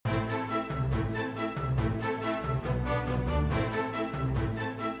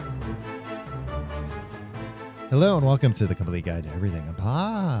Hello and welcome to the Complete Guide to Everything, a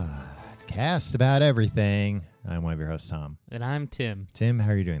podcast about everything. I'm one of your hosts, Tom. And I'm Tim. Tim,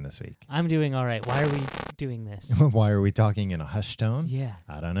 how are you doing this week? I'm doing all right. Why are we doing this? Why are we talking in a hushed tone? Yeah.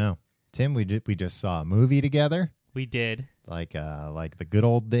 I don't know. Tim, we just saw a movie together, We did. like the good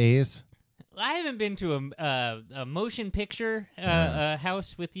old days. I haven't been to a motion picture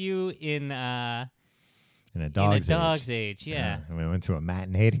house with you in In a dog's age. Yeah. And we went to a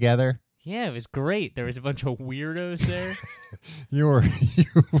matinee together. Yeah, it was great. There was a bunch of weirdos there. You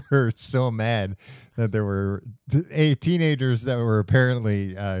were so mad that there were teenagers that were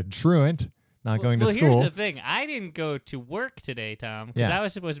apparently truant, not going to school. Well, here's the thing. I didn't go to work today, Tom, because Yeah. I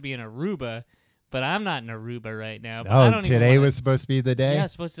was supposed to be in Aruba, but I'm not in Aruba right now. But I Oh, don't even today wanna- was supposed to be the day? Yeah, I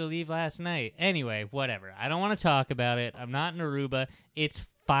was supposed to leave last night. Anyway, whatever. I don't want to talk about it. I'm not in Aruba. It's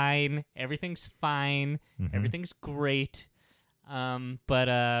fine. Everything's fine. Mhm. Everything's great.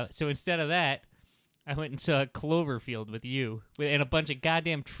 So instead of that, I went and saw Cloverfield with you and a bunch of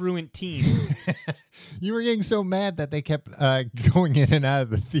goddamn truant teens. You were getting so mad that they kept going in and out of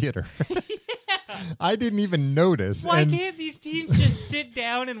the theater. I didn't even notice. Why and can't these teens just sit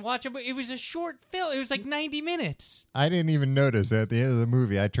down and watch it? It was a short film. It was like 90 minutes. I didn't even notice. At the end of the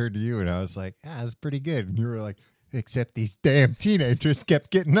movie, I turned to you and I was like, it's pretty good. And you were like, except these damn teenagers kept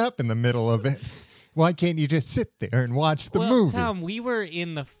getting up in the middle of it. Why can't you just sit there and watch the movie? Tom, we were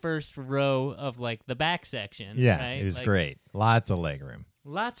in the first row of like the back section. Yeah, right? it was Like, great. Lots of leg room.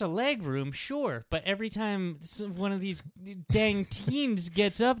 Lots of leg room, sure, but every time one of these dang teens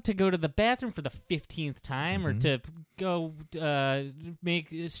gets up to go to the bathroom for the 15th time or to go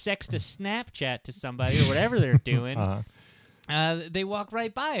make sex to Snapchat to somebody or whatever they're doing, they walk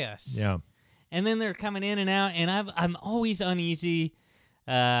right by us. Yeah. And then they're coming in and out, and I'm always uneasy.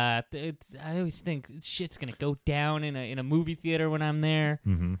 I always think shit's gonna go down in a movie theater when I'm there.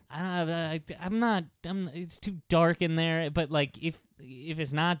 Mm-hmm. I'm not. It's too dark in there. But like, if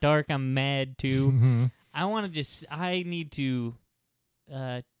it's not dark, I'm mad too. Mm-hmm. I need to.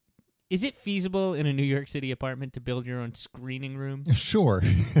 Is it feasible in a New York City apartment to build your own screening room? Sure,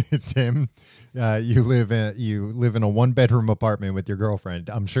 Tim. You live in a one-bedroom apartment with your girlfriend.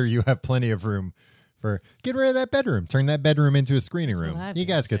 I'm sure you have plenty of room for get rid of that bedroom. Turn that bedroom into a screening That's room. what I've You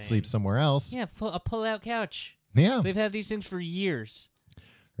been guys could saying. sleep somewhere else. Yeah, a pull-out couch. Yeah. They've had these things for years.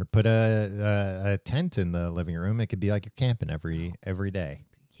 Or put a tent in the living room. It could be like you're camping every day.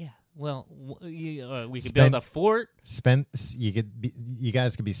 Yeah. Well, we could Spend- build a fort. You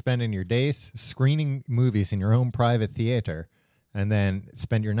guys could be spending your days screening movies in your own private theater, and then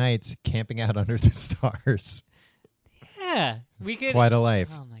spend your nights camping out under the stars. Yeah, we could. Quite a life.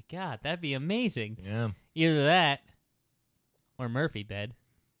 Oh my God, that'd be amazing. Yeah. Either that or Murphy bed.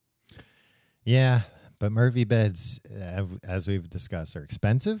 Yeah, but Murphy beds, as we've discussed, are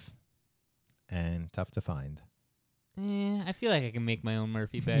expensive and tough to find. I feel like I can make my own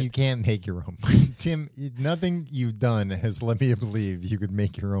Murphy bed. You can't make your own. Tim, nothing you've done has led me to believe you could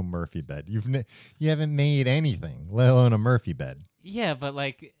make your own Murphy bed. You haven't made anything, let alone a Murphy bed. Yeah, but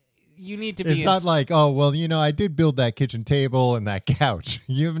like you need to be. It's not like, oh, well, I did build that kitchen table and that couch.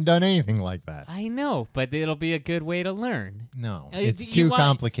 You haven't done anything like that. I know, but it'll be a good way to learn. No, Uh, it's you too want-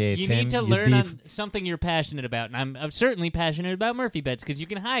 complicated, You Tim. need to You'd learn be on something you're passionate about, and I'm certainly passionate about Murphy beds because you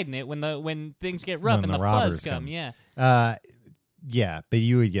can hide in it when things get rough When and the the robbers fuzz come. come. Yeah, Yeah, but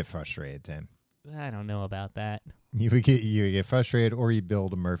you would get frustrated, Tim. I don't know about that. You would get frustrated, or you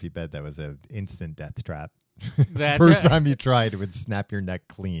build a Murphy bed that was an instant death trap. That's First right. time you tried, it would snap your neck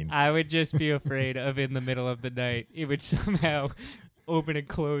clean. I would just be afraid of in the middle of the night it would somehow open and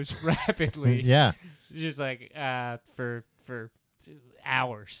close rapidly. Yeah, Just like for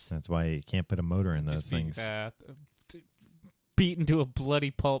hours. that's why you can't put a motor in those Just be, things. beaten to a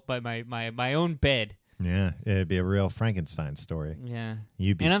bloody pulp by my own bed. Yeah, it'd be a real Frankenstein story. Yeah.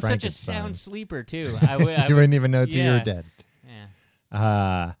 You'd be And I'm such a Frankenstein. sound sleeper too. I would You wouldn't even know till you yeah. were dead.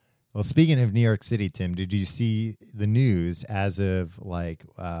 Yeah. Well, speaking of New York City, Tim, did you see the news as of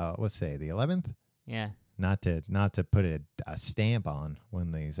let's say the 11th? Yeah. Not to put a stamp on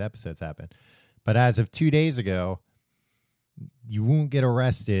when these episodes happen, but as of 2 days ago, you won't get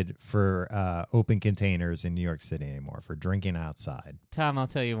arrested for open containers in New York City anymore for drinking outside. Tom, I'll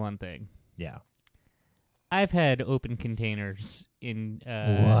tell you one thing. Yeah. I've had open containers in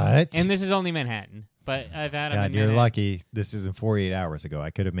What? and this is only Manhattan, but I've had them God, in you're Manhattan. lucky. This isn't 48 hours ago.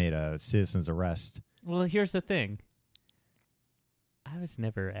 I could have made a citizen's arrest. Well, here's the thing. I was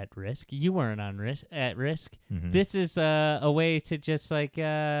never at risk. You weren't at risk. Mhm. This is a way to just like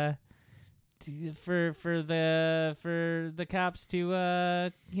for the cops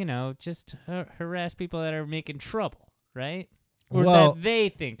to just harass people that are making trouble, right? or Well- that they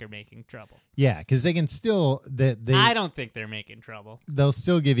think are making trouble. Yeah, because they can still I don't think they're making trouble. they'll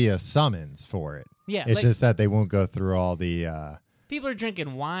still give you a summons for it. Yeah, It's like, just that they won't go through all the. people are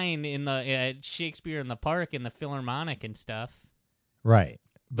drinking wine in the Shakespeare in the Park in the Philharmonic and stuff. Right,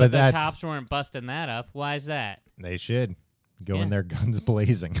 But the that's cops weren't busting that up. Why is that? they should go in Yeah. there guns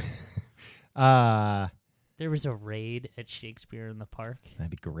blazing. There was a raid at Shakespeare in the Park. That'd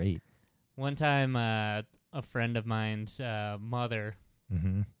be great. One time, a friend of mine's mother,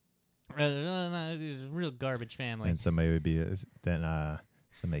 Hmm. a real garbage family. And somebody would be then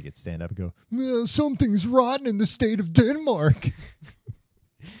somebody could stand up and go, "Well, something's rotten in the state of Denmark."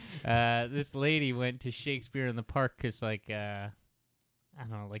 This lady went to Shakespeare in the Park because, like, I don't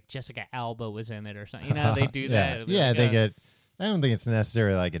know, like Jessica Alba was in it or something. You know how they do that? It'll be Yeah, like, they get. I don't think it's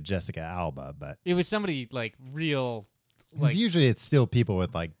necessarily like a Jessica Alba, but It was somebody, like, real, like, usually it's still people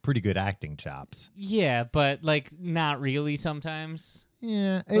with like pretty good acting chops. yeah, but, like, not really sometimes.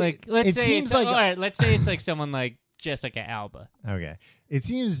 Yeah, Like, let's it say seems it's, like all right, let's say it's like someone like Jessica Alba. okay. It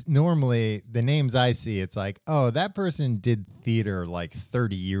seems normally the names I see, it's like, oh, that person did theater like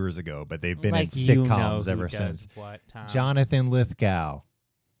 30 years ago, but they've been like, in you know sitcoms who ever does since. What, Tom? Jonathan Lithgow.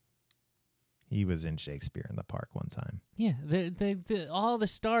 He was in Shakespeare in the Park one time. Yeah, all the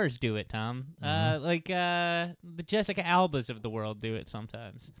stars do it, Tom. Like the Jessica Albas of the world do it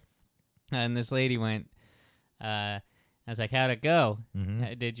sometimes. And this lady went. I was like, "How'd it go?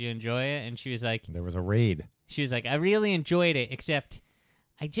 Mhm. Did you enjoy it?" And she was like, There was a raid. "I really enjoyed it, except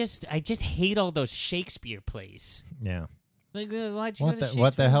I just hate all those Shakespeare plays. Yeah. Like, why'd you What go to the Shakespeare?"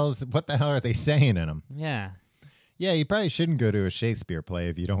 what the hell are they saying in them? Yeah, Yeah, you probably shouldn't go to a Shakespeare play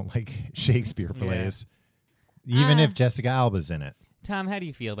if you don't like Shakespeare Yeah. plays. Even Ah. if Jessica Alba's in it. Tom, how do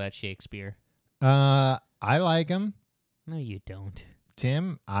you feel about Shakespeare? I like him. No, you don't.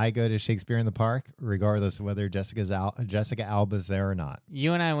 Tim, I go to Shakespeare in the Park regardless of whether Jessica Alba's there or not.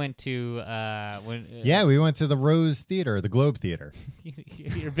 You and I went to Yeah, we went to the Rose Theater, the Globe Theater.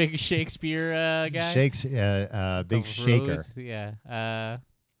 You're a big Shakespeare guy. Big The shaker. Rose, yeah.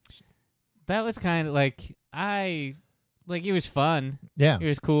 That was kind of like it was fun. Yeah. It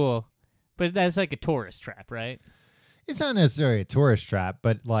was cool. But that's like a tourist trap, right? It's not necessarily a tourist trap,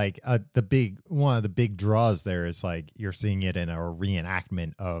 but like one of the big draws there is like you're seeing it in a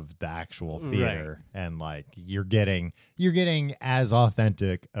reenactment of the actual theater, and like you're getting as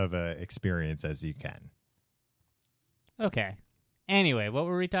authentic of a experience as you can. Okay. Anyway, what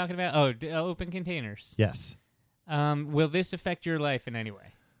were we talking about? Oh, open containers. Yes. Will this affect your life in any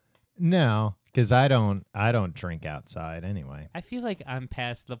way? No, because I don't drink outside anyway. I feel like I'm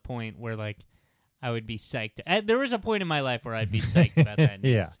past the point where like I would be psyched. There was a point in my life where I'd be psyched about that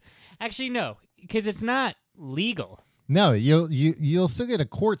news. Yeah. Actually, no, because it's not legal. No, you'll still get a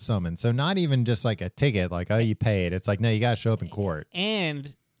court summons. So not even just like a ticket, like, oh, you paid. It's like, no, you got to show up in court.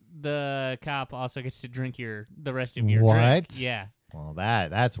 And the cop also gets to drink the rest of your What? drink. Yeah. Well,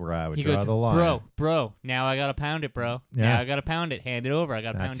 that's where I would He draw goes, the line. bro, now I got to pound it, bro. Yeah. Now I got to pound it. Hand it over. I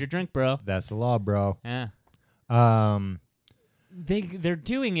got to pound your drink, bro. That's the law, bro. Yeah. Um, They're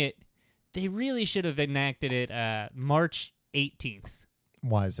doing it. They really should have enacted it March 18th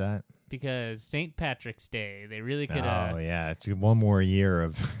why is that? because St. Patrick's Day. They really could Oh yeah, it's one more year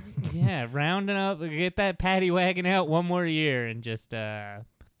of. yeah, rounding up, get that paddy wagon out one more year and just throw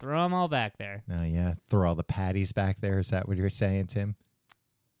them all back there. Oh yeah, throw all the patties back there. Is that what you're saying, Tim?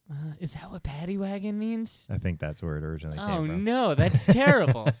 Is that what paddy wagon means? I think that's where it originally Oh came from. no, that's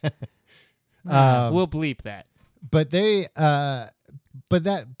terrible. We'll bleep that. But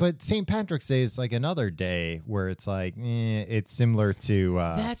but St. Patrick's Day is like another day where it's like it's similar to.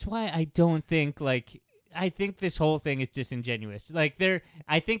 That's why I don't think I think this whole thing is disingenuous. I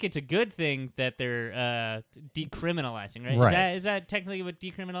think it's a good thing that they're decriminalizing, right? Right. Is that technically what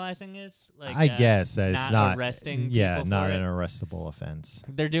decriminalizing is? Like, I guess that it's not arresting. Yeah, people not for an it. arrestable offense.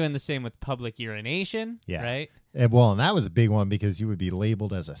 They're doing the same with public urination. Yeah. Right. Well, and that was a big one because you would be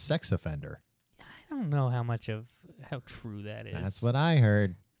labeled as a sex offender. I don't know how true that is. That's what I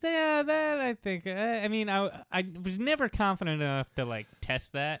heard. Yeah, that I think. I mean, I was never confident enough to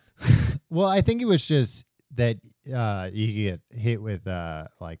test that. Well, I think it was just that you get hit with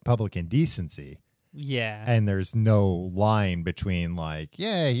like public indecency, Yeah. and there's no line between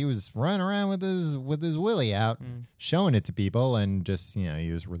he was running around with his willy out, showing it to people, and just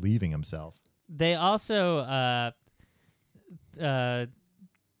he was relieving himself. They also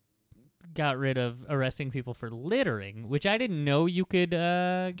got rid of arresting people for littering, which I didn't know you could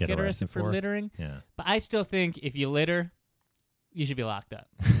get arrested for littering. Yeah, But I still think if you litter, you should be locked up.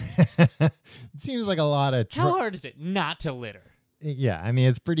 it seems like a lot of. How hard is it not to litter? Yeah, I mean,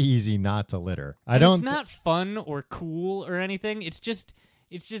 it's pretty easy not to litter. It's not fun or cool or anything. It's just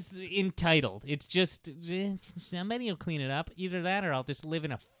entitled. It's just somebody will clean it up. Either that or I'll just live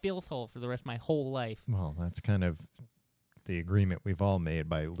in a filth hole for the rest of my whole life. Well, that's kind of the agreement we've all made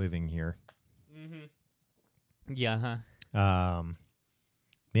by living here. Mm-hmm. Yeah,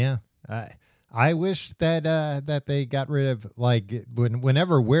 Yeah. I wish that that they got rid of, like,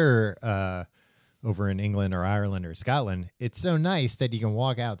 whenever we're over in England or Ireland or Scotland, it's so nice that you can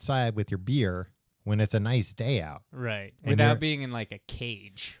walk outside with your beer when it's a nice day out. right. And Without you're- being in like a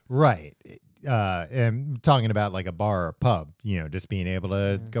cage. Right. And I'm talking about like a bar or a pub, just being able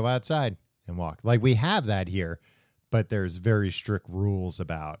to go outside and walk. Like we have that here, but there's very strict rules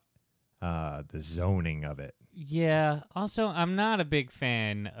about the zoning of it. Yeah. Also, I'm not a big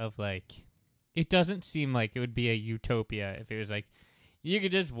fan of like. It doesn't seem like it would be a utopia if it was like you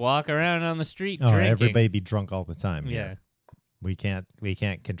could just walk around on the street drinking. Everybody be drunk all the time. Yeah. We can't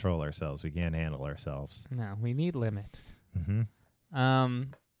control ourselves. We can't handle ourselves. No, we need limits. Mm-hmm.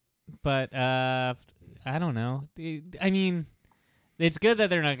 But I don't know. I mean, it's good that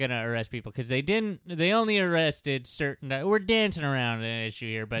they're not going to arrest people because they only arrested certain. We're dancing around an issue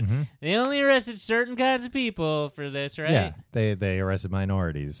here, but they only arrested certain kinds of people for this, right? Yeah, they arrested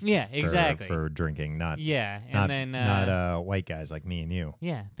minorities. Yeah, exactly. For drinking, not and white guys like me and you.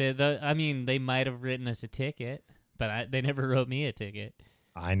 Yeah, I mean, they might have written us a ticket, but they never wrote me a ticket.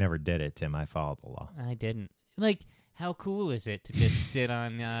 I never did it, Tim. I followed the law. I didn't. Like, how cool is it to just sit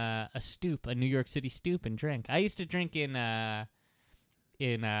on a New York City stoop, and drink? I used to drink in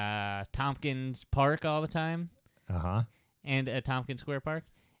Tompkins Park all the time. And at Tompkins Square Park.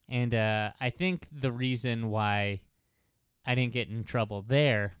 And I think the reason why I didn't get in trouble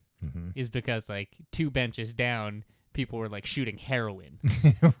there is because, like, 2 benches down, people were, like, shooting heroin.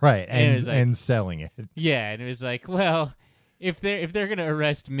 Right, and and selling it. Yeah, and it was like, well, if they're going to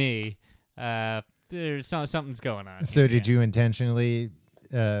arrest me, there's something's going on. So did you intentionally,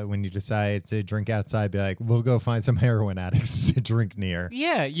 when you decide to drink outside, be like, we'll go find some heroin addicts to drink near?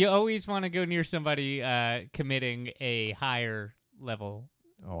 Yeah, you always want to go near somebody committing a higher level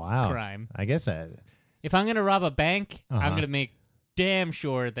crime. I guess that. If I'm going to rob a bank, I'm going to make damn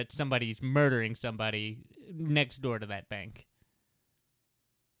sure that somebody's murdering somebody next door to that bank.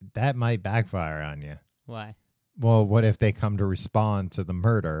 That might backfire on you. Why? Well, what if they come to respond to the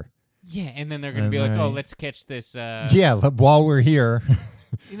murder? Yeah, and then they're going to be like, oh, let's catch this. Yeah, while we're here.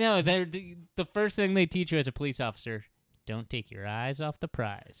 The first thing they teach you as a police officer, don't take your eyes off the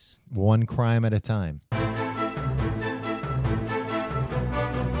prize. One crime at a time.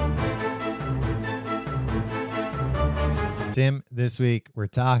 Tim, this week we're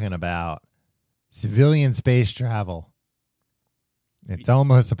talking about civilian space travel. It's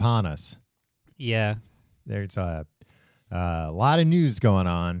almost upon us. Yeah. There's a lot of news going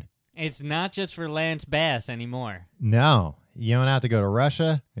on. It's not just for Lance Bass anymore. No, you don't have to go to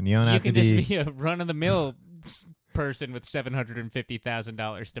Russia, and you don't have to be... You can just be a run-of-the-mill person with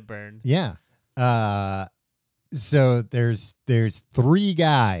 $750,000 to burn. Yeah. So there's 3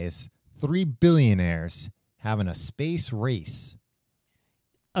 guys, 3 billionaires having a space race.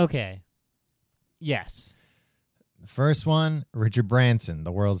 Okay. Yes. The first one, Richard Branson,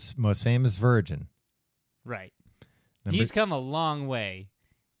 the world's most famous virgin. Right. He's come a long way.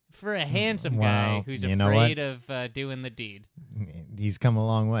 For a handsome Well, guy who's you know afraid of doing the deed. He's come a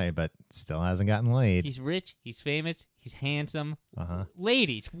long way, but still hasn't gotten laid. He's rich, he's famous, he's handsome. Uh-huh.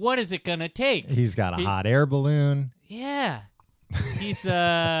 Ladies, what is it gonna take? He's got a hot air balloon. Yeah. He's he's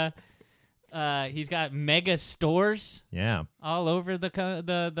got mega stores Yeah. all over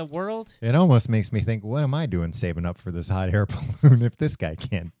the world. It almost makes me think, what am I doing saving up for this hot air balloon if this guy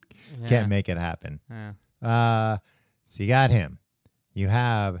can't make it happen? Yeah. So you got him. You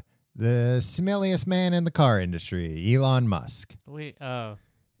have the smelliest man in the car industry, Elon Musk.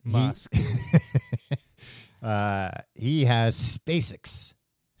 Musk. He has SpaceX.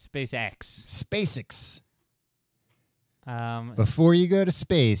 SpaceX. Before you go to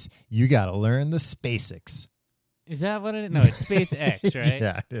space, you got to learn the SpaceX. Is that what it is? No, it's SpaceX, right?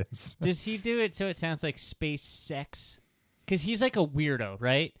 Yeah, it is. Does he do it so it sounds like space sex? Because he's like a weirdo,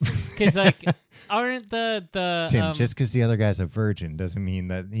 right? Because like, aren't the Tim, just because the other guy's a virgin doesn't mean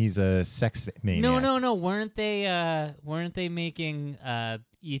that he's a sex maniac. No. Weren't they making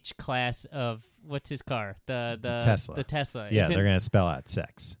each class of what's his car? The Tesla. The Tesla. Yeah, Isn't they're gonna spell out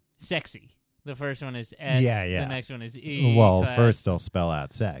sex. sexy. The first one is S. Yeah. The next one is E. Well, class. first they'll spell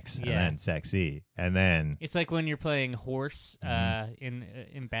out sex, and Yeah. then sexy, and then It's like when you're playing horse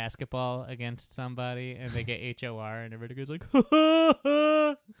in basketball against somebody, and they get HOR, and everybody goes like,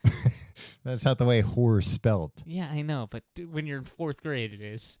 That's not the way whore is spelled. Yeah, I know, but when you're in 4th grade, it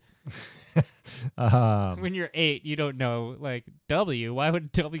is. Um, When you're 8, you don't know, like, W. Why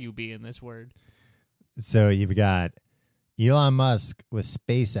would W be in this word? so you've got Elon Musk with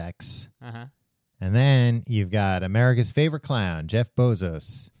SpaceX, Uh-huh. and then you've got America's favorite clown, Jeff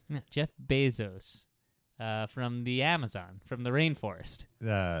Bezos, Yeah, Jeff Bezos from the Amazon, from the rainforest.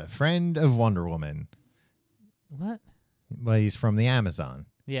 the friend of Wonder Woman. What? Well, he's from the Amazon.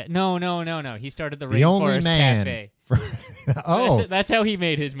 Yeah, no. He started the The only Rainforest man. Cafe. That's how he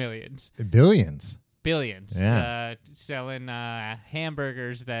made his millions. Billions. Billions. Yeah. Selling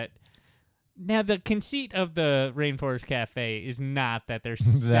hamburgers that... Now, the conceit of the Rainforest Cafe is not that they're That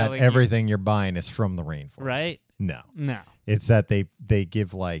selling... everything you're buying is from the rainforest. Right? No. No. It's that they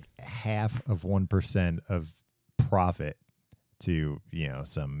give like 0.5% of profit to,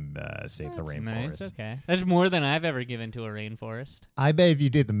 some Save the That's Rainforest. nice. Okay. That's more than I've ever given to a rainforest. I bet if you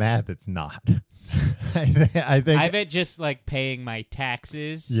did the math, it's not. I think. I bet just like paying my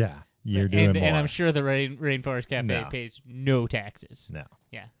taxes. Yeah, you're doing more. And I'm sure the Rainforest Cafe No. pays no taxes. No.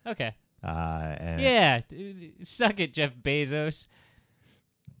 Yeah. Okay. And Yeah. Suck it, Jeff Bezos.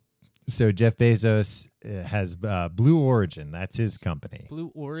 So Jeff Bezos has Blue Origin. That's his company.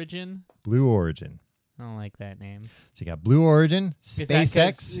 Blue Origin? Blue Origin. I don't like that name. So you got Blue Origin, Is that 'cause-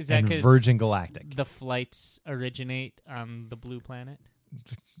 SpaceX, is that and 'cause Virgin Galactic. The flights originate on the blue planet?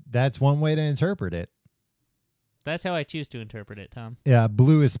 That's one way to interpret it. That's how I choose to interpret it, Tom. Yeah,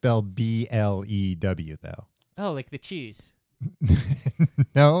 blue is spelled BLEW though. Oh, like the cheese.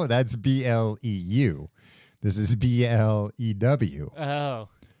 No, that's BLEU. This is BLEW. Oh.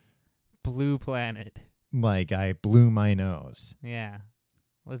 Blue planet. Like I blew my nose. Yeah.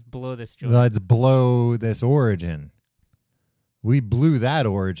 Let's blow this joint. Let's blow this origin. We blew that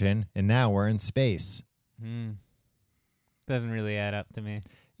origin, and now we're in space. Doesn't really add up to me.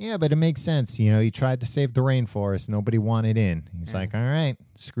 Yeah, but it makes sense. He tried to save the rainforest. Nobody wanted in. He's Yeah. like, all right,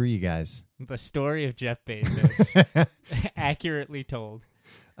 screw you guys. The story of Jeff Bezos. Accurately told.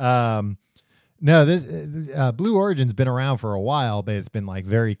 No, this Blue Origin's been around for a while, but it's been like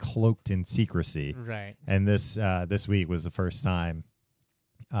very cloaked in secrecy. Right. And this week was the first time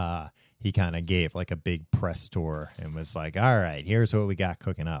he kind of gave like a big press tour and was like, all right, here's what we got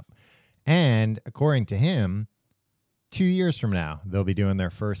cooking up. And according to him, 2 years from now, they'll be doing their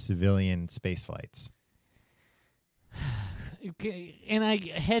first civilian space flights. And I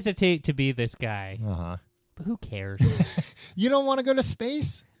hesitate to be this guy. Uh-huh. But who cares? You don't want to go to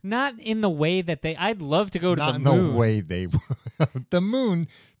space? Not in the way that I'd love to go to Not the in moon. the way they... The moon.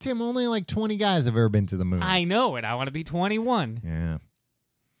 Tim, only like 20 guys have ever been to the moon. I know it. I want to be 21.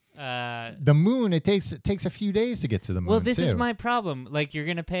 Yeah. The moon, it takes a few days to get to the moon. Well, this is too. my problem. Like, you're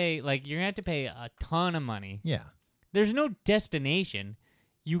going to have to pay a ton of money. Yeah. There's no destination.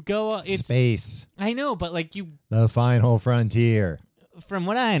 You go, it's, space. I know, but like The final frontier. from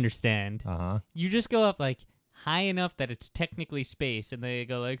what I understand, Uh-huh. you just go up like high enough that it's technically space, and they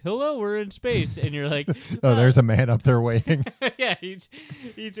go like, "Hello, we're in space," and you're like, Oh, there's a man up there waiting. yeah, he's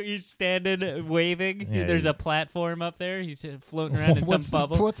standing waving. Yeah, There's he- a platform up there. He's floating around in some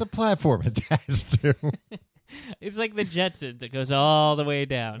bubble. What's the platform attached to? It's like the Jetsons. It goes all the way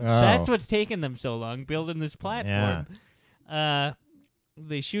down. Oh. That's what's taking them so long, building this platform.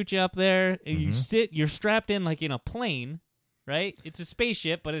 They shoot you up there, and you sit. You're strapped in like in a plane, right? It's a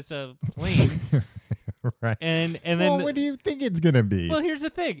spaceship, but it's a plane. Right. and then Well, what do you think it's gonna be? well, here's the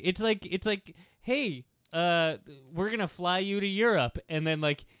thing. It's like, hey, we're gonna fly you to Europe, and then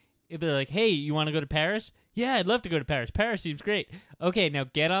like they're like, hey, you want to go to Paris? Yeah, I'd love to go to Paris. Paris seems great. Okay, now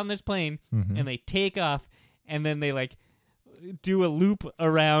get on this plane, and they take off, and then they like do a loop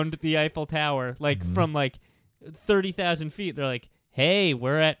around the Eiffel Tower, like from like 30,000 feet. They're like, hey,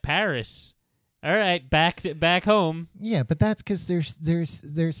 we're at Paris. All right, back home. Yeah, but that's because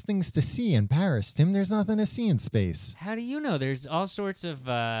there's things to see in Paris, Tim. There's nothing to see in space. How do you know? There's all sorts of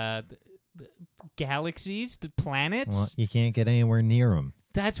galaxies, the planets. Well, you can't get anywhere near them.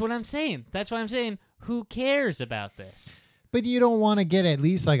 That's what I'm saying. That's why I'm saying, who cares about this? But you don't want to get at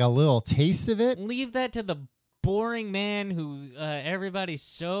least like a little taste of it. Leave that to the boring man who everybody's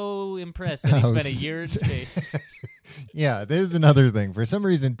so impressed that he Oh, spent a year in space. Yeah, there's another thing. For some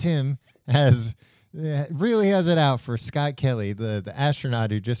reason, Tim really has it out for Scott Kelly, the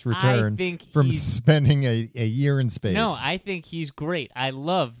astronaut who just returned from spending a year in space. No, I think he's great. I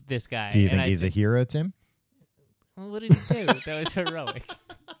love this guy. Do you think he's a hero, Tim? Well, what did he do? That was heroic.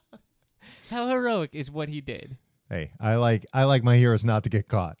 How heroic is what he did? Hey, I like my heroes not to get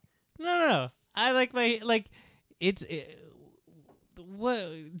caught. No. I like my It's what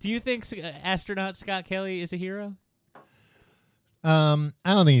do you think? Astronaut Scott Kelly is a hero? I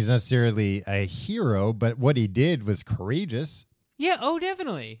don't think he's necessarily a hero, but what he did was courageous. Yeah. Oh,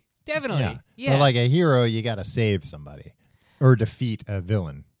 definitely. Definitely. Yeah. But like a hero, you got to save somebody or defeat a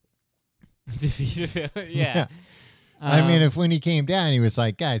villain. Yeah. I mean, if when he came down, he was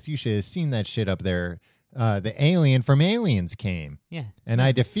like, guys, you should have seen that shit up there. The alien from Aliens came. Yeah. And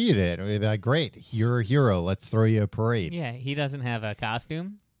I defeated it. We'd be like, great, you're a hero. Let's throw you a parade. Yeah. He doesn't have a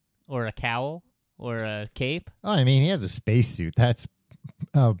costume or a cowl or a cape. Oh, I mean, he has a spacesuit. That's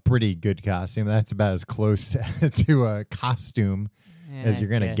a pretty good costume. That's about as close to a costume as you're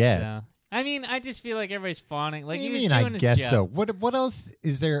going to get. So. I mean, I just feel like everybody's fawning. Like, I he was mean, doing I his guess job. so. What else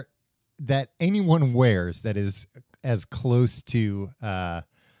is there that anyone wears that is as close to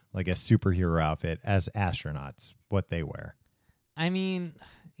like a superhero outfit as astronauts, what they wear? I mean,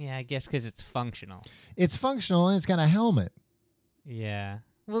 yeah, I guess because it's functional. It's functional and it's got a helmet. Yeah.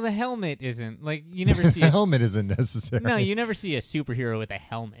 Well, the helmet isn't. Like, you never see A helmet isn't necessary. No, you never see a superhero with a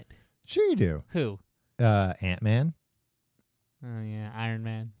helmet. Sure you do. Who? Ant-Man. Oh, yeah, Iron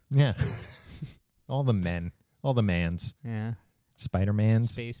Man. Yeah. All the men. All the mans. Yeah.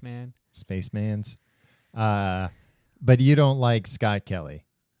 Spider-Mans. Spaceman. Spacemans. But you don't like Scott Kelly.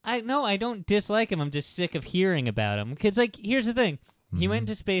 No, I don't dislike him. I'm just sick of hearing about him. Because, like, here's the thing. He went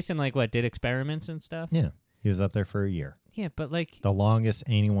into space and, like, did experiments and stuff? Yeah. He was up there for a year. Yeah, but, like... The longest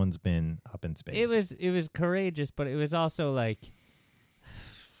anyone's been up in space. It was courageous, but it was also, like...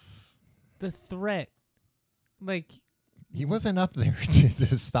 The threat. Like... He wasn't up there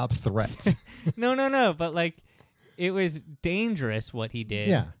to stop threats. No, but, like, it was dangerous what he did.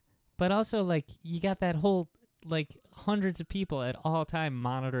 Yeah. But also, like, you got that whole... like hundreds of people at all time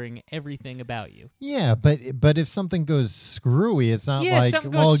monitoring everything about you. Yeah, but if something goes screwy, it's not like,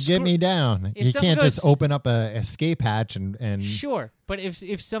 well, get me down. You can't just open up a escape hatch and Sure, but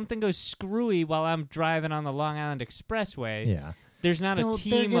if something goes screwy while I'm driving on the Long Island Expressway, yeah, there's not a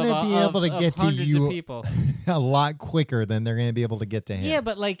team they're gonna be able to get to hundreds you of people a lot quicker than they're going to be able to get to him. Yeah,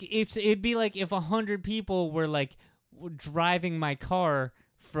 but like it'd be like if 100 people were like driving my car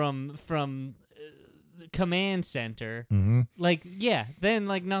from command center, like, yeah, then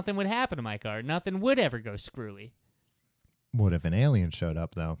like nothing would happen to my car. Nothing would ever go screwy. What if an alien showed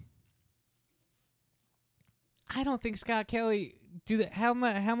up, though? I don't think Scott Kelly how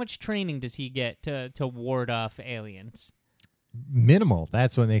much training does he get to ward off aliens? Minimal.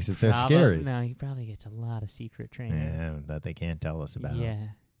 That's what makes it so scary. No, he probably gets a lot of secret training. Yeah, that they can't tell us about. Yeah.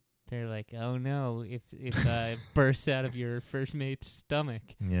 They're like, oh no, if it bursts out of your first mate's stomach.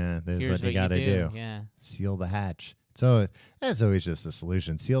 Yeah, there's here's what you got to do. Yeah. Seal the hatch. So that's always just a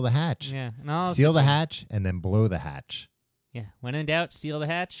solution. Seal the hatch. Yeah. No, seal the hatch and then blow the hatch. Yeah. When in doubt, seal the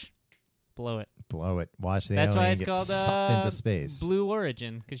hatch, blow it. Blow it. Watch the That's alien why it's get called sucked into space. Blue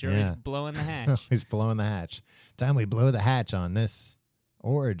Origin, because you're always blowing the hatch. Always blowing the hatch. Time we blow the hatch on this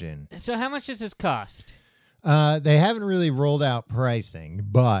Origin. So how much does this cost? They haven't really rolled out pricing,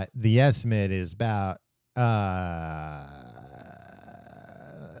 but the estimate is about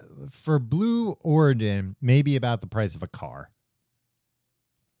for Blue Origin, maybe about the price of a car.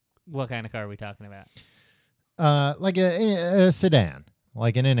 What kind of car are we talking about? Like a sedan,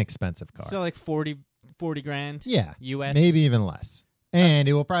 like an inexpensive car. So like 40 grand? Yeah. US? Maybe even less. And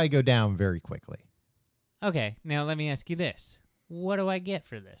it will probably go down very quickly. Okay, now let me ask you this. What do I get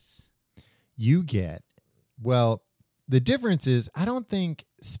for this? You get... Well, the difference is I don't think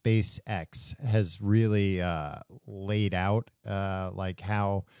SpaceX has really laid out like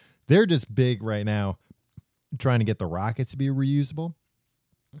how they're just big right now trying to get the rockets to be reusable.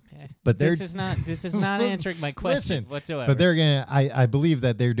 Okay. But this is not answering my question whatsoever. But they're gonna I believe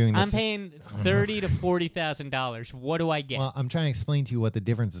that they're doing this. I'm paying $30,000 to $40,000. What do I get? Well, I'm trying to explain to you what the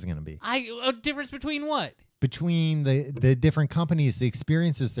difference is gonna be. A difference between what? Between the different companies, the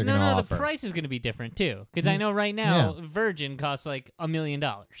experiences they're going to offer. The price is going to be different too. Because I know right now Virgin costs like $1 million.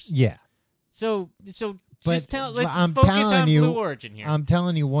 Yeah. So let's focus on Blue Origin here. I'm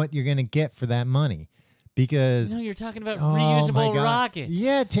telling you what you're going to get for that money. Because you're talking about reusable rockets.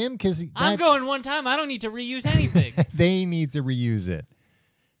 Yeah, Tim, because I'm going one time. I don't need to reuse anything. They need to reuse it.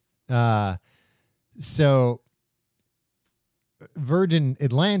 So Virgin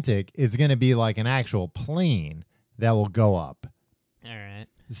Atlantic is going to be like an actual plane that will go up. All right.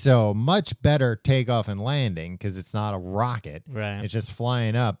 So much better takeoff and landing because it's not a rocket. Right. It's just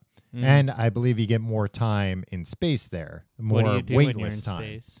flying up. And I believe you get more time in space there. More what do you do weightless when you're in time.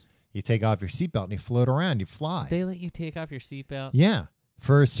 Space? You take off your seatbelt and you float around. You fly. They let you take off your seatbelt? Yeah.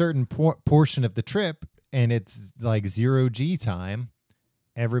 For a certain portion of the trip, and it's like 0G time,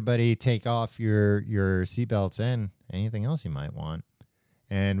 everybody take off your seatbelts and anything else you might want.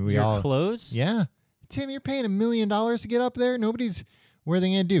 And we your all clothes? Yeah. Tim, you're paying $1 million to get up there. What are they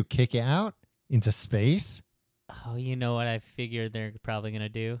going to do? Kick you out into space? Oh, you know what I figured they're probably going to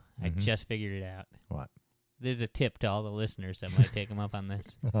do? I just figured it out. What? There's a tip to all the listeners that might take them up on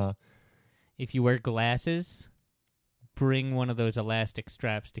this. Uh, If you wear glasses, bring one of those elastic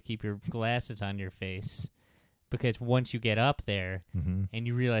straps to keep your glasses on your face. Because once you get up there and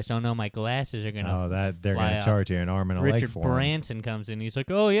you realize, oh no, my glasses are going to they're going to charge you an arm and a leg Richard for Branson comes in. He's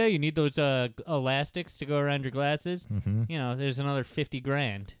like, oh yeah, you need those elastics to go around your glasses. You know, there's another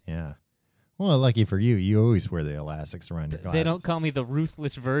 $50,000. Yeah. Well, lucky for you, you always wear the elastics around your glasses. They don't call me the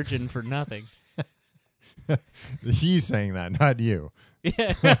ruthless virgin for nothing. He's saying that, not you.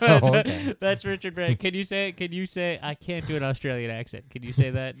 Yeah, Oh, okay. that's Richard Branson. Can you say it? Can you say? I can't do an Australian accent. Can you say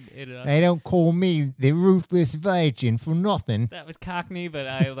that? They don't call me the ruthless virgin for nothing. That was Cockney, but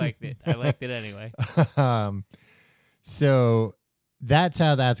I liked it. I liked it anyway. So that's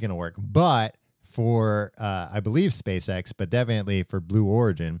how that's going to work. But for, I believe SpaceX, but definitely for Blue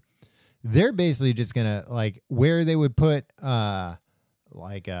Origin, they're basically just going to, like, where they would put, the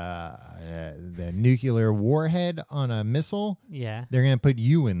nuclear warhead on a missile, Yeah. they're going to put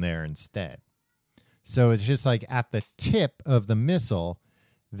you in there instead. So it's just like at the tip of the missile,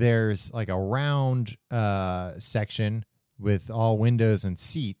 there's like a round section with all windows and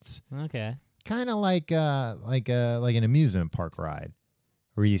seats, Okay. kind of like an amusement park ride,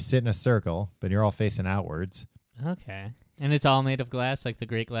 where you sit in a circle, but you're all facing outwards. Okay. And it's all made of glass, like the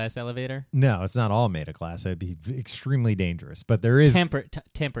Great Glass Elevator? No, it's not all made of glass. It'd be extremely dangerous. But there is Tempered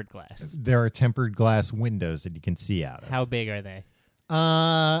glass. there are tempered glass windows that you can see out of. How big are they?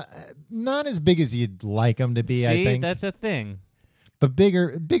 Not as big as you'd like them to be. See, I think that's a thing. but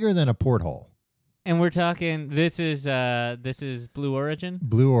bigger than a porthole. And we're talking. This is Blue Origin.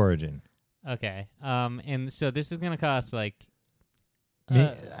 Blue Origin. Okay. And so this is gonna cost like.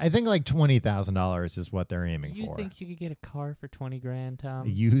 I think like $20,000 is what they're aiming You for. think you could get a car for $20,000, Tom? A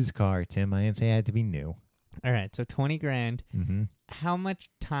used car, Tim. I didn't say it had to be new. All right, so $20,000. Mm-hmm. How much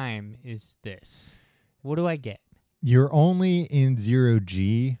time is this? What do I get? You're only in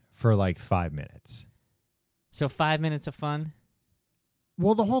 0G for like 5 minutes. So 5 minutes of fun?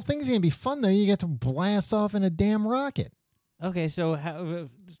 Well, the whole thing's going to be fun, though. You get to blast off in a damn rocket. Okay, so how,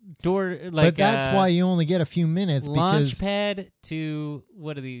 but that's why you only get a few minutes. Launch because pad to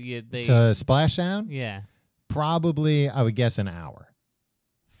what are they to splashdown? Yeah. Probably, I would guess, an hour.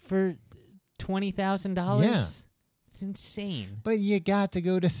 For $20,000? Yeah. It's insane. But you got to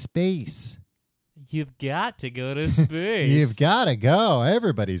go to space. You've got to go to space. You've got to go.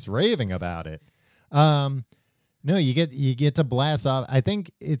 Everybody's raving about it. No, you get to blast off. I think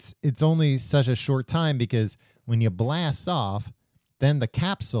it's only such a short time because when you blast off, then the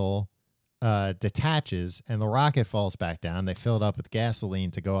capsule detaches and the rocket falls back down. They fill it up with gasoline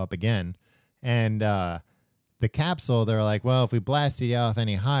to go up again. And the capsule, they're like, well, if we blasted you off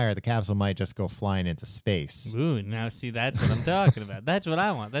any higher, the capsule might just go flying into space. Ooh, now see, that's what I'm talking about. That's what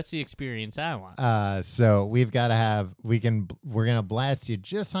I want. That's the experience I want. So we've got to we're going to blast you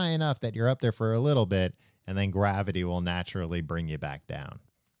just high enough that you're up there for a little bit, and then gravity will naturally bring you back down.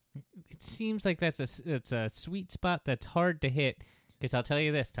 It seems like it's a sweet spot that's hard to hit. Because I'll tell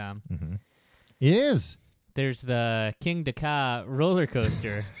you this, Tom. Mm-hmm. It is. There's the King Dakar roller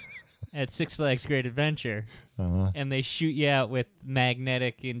coaster at Six Flags Great Adventure. Uh-huh. And they shoot you out with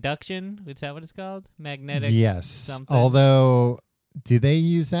magnetic induction. Is that what it's called? Magnetic yes. something? Although, do they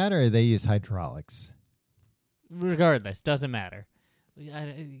use that or do they use hydraulics? Regardless, doesn't matter.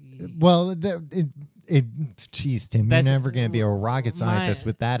 Well, geez, Tim, you're never going to be a rocket scientist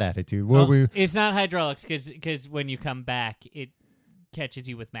with that attitude. It's not hydraulics because when you come back, it catches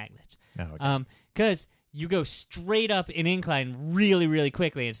you with magnets. Oh, okay. Because you go straight up an incline really, really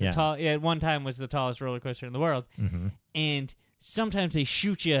quickly. It's the tall. At one time was the tallest roller coaster in the world, and sometimes they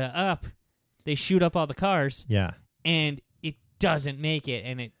shoot you up. They shoot up all the cars. Yeah, and it doesn't make it,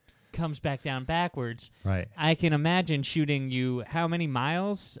 and it comes back down backwards. Right. I can imagine shooting you how many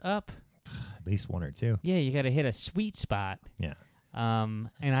miles up? At least 1 or 2. Yeah, you got to hit a sweet spot. Yeah. And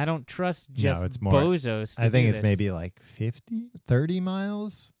I don't trust Jeff it's more, Bezos to I think do it's this. maybe like 50, 30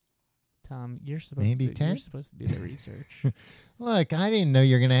 miles. Tom, you're supposed maybe to 10? You're supposed to do the research. Look, I didn't know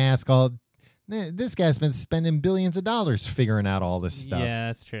you're going to ask all. This guy's been spending billions of dollars figuring out all this stuff. Yeah,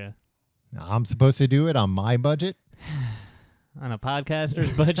 that's true. I'm supposed to do it on my budget. On a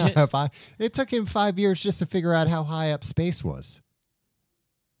podcaster's budget? It took him 5 years just to figure out how high up space was.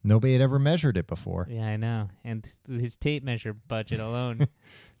 Nobody had ever measured it before. Yeah, I know. And his tape measure budget alone.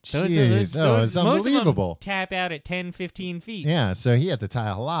 Jeez, it's unbelievable. Most of them tap out at 10, 15 feet. Yeah, so he had to tie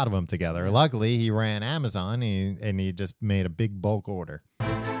a lot of them together. Yeah. Luckily, he ran Amazon and he just made a big bulk order.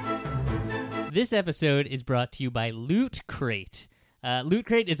 This episode is brought to you by Loot Crate. Loot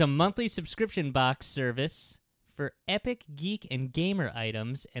Crate is a monthly subscription box service for epic geek and gamer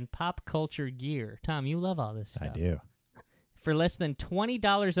items and pop culture gear. Tom, you love all this stuff. I do. For less than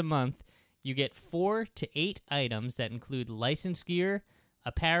 $20 a month, you get 4 to 8 items that include licensed gear,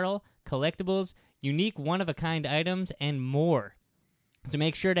 apparel, collectibles, unique one-of-a-kind items, and more. So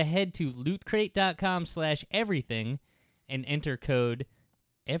make sure to head to lootcrate.com/everything and enter code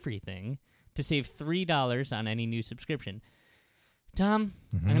EVERYTHING to save $3 on any new subscription. Tom,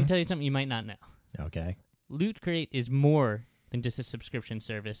 I'm going to tell you something you might not know. Okay. Loot Crate is more than just a subscription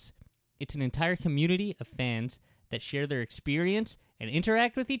service. It's an entire community of fans that share their experience and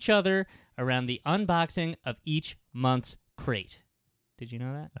interact with each other around the unboxing of each month's crate. Did you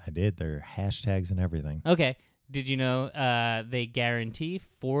know that? I did. There are hashtags and everything. Okay. Did you know they guarantee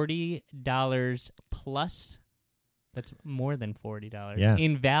 $40 plus? That's more than $40 Yeah.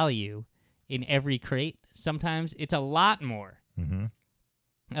 in value in every crate. Sometimes it's a lot more. Mm-hmm.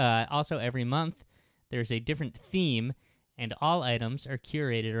 Also, every month, there's a different theme, and all items are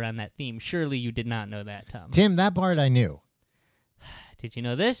curated around that theme. Surely you did not know that, Tom. Tim, that part I knew. Did you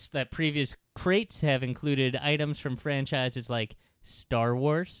know this? That previous crates have included items from franchises like Star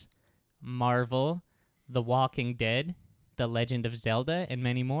Wars, Marvel, The Walking Dead, The Legend of Zelda, and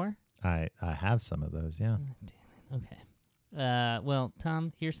many more? I have some of those, yeah. Oh, damn it. Okay. Well,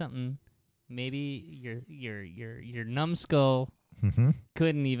 Tom, here's something maybe your numbskull Mm-hmm.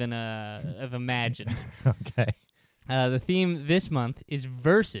 couldn't even have imagined. Okay. The theme this month is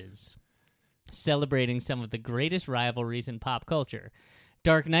Versus, celebrating some of the greatest rivalries in pop culture.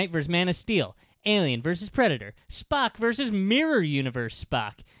 Dark Knight vs. Man of Steel, Alien vs. Predator, Spock vs. Mirror Universe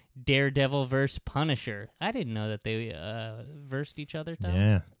Spock, Daredevil vs. Punisher. I didn't know that they versed each other, Tom.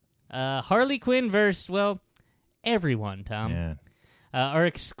 Yeah. Harley Quinn vs. well, everyone, Tom. Yeah. Our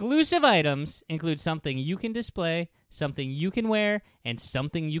exclusive items include something you can display, something you can wear, and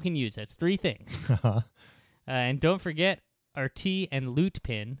something you can use. That's 3 things. And don't forget our tea and loot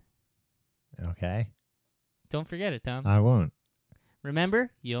pin. Okay. Don't forget it, Tom. I won't.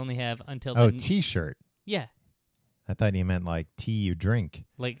 Remember, you only have until Oh, the... T-shirt. Yeah. I thought you meant like tea you drink.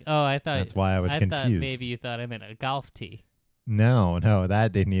 Like, oh, I thought... That's why I was confused. Thought maybe you thought I meant a golf tee. No,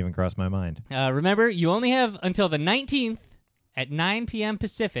 that didn't even cross my mind. Remember, you only have until the 19th at 9 p.m.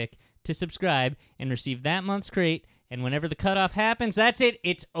 Pacific to subscribe and receive that month's crate, and whenever the cutoff happens, that's it.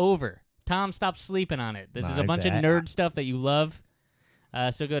 It's over. Tom, stop sleeping on it. This is a bunch of nerd stuff that you love.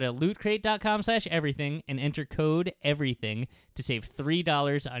 So go to lootcrate.com/everything and enter code EVERYTHING to save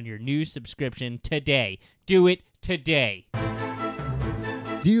 $3 on your new subscription today. Do it today.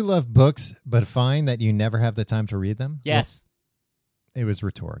 Do you love books but find that you never have the time to read them? Yes. Well, it was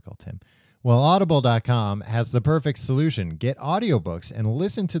rhetorical, Tim. Well, Audible.com has the perfect solution. Get audiobooks and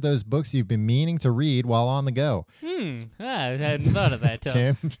listen to those books you've been meaning to read while on the go. I hadn't thought of that, Tom.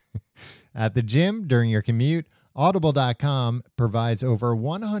 Tim, at the gym, during your commute, Audible.com provides over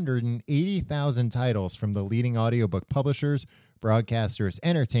 180,000 titles from the leading audiobook publishers, broadcasters,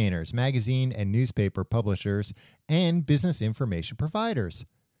 entertainers, magazine and newspaper publishers, and business information providers.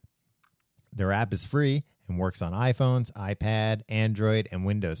 Their app is free and works on iPhones, iPad, Android, and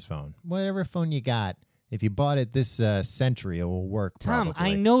Windows Phone. Whatever phone you got, if you bought it this century, it will work Tom,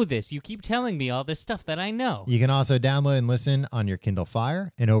 probably. I know this. You keep telling me all this stuff that I know. You can also download and listen on your Kindle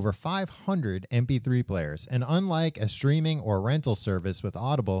Fire and over 500 MP3 players. And unlike a streaming or rental service with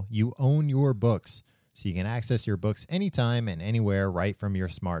Audible, you own your books. So you can access your books anytime and anywhere right from your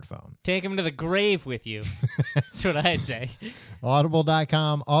smartphone. Take them to the grave with you. That's what I say.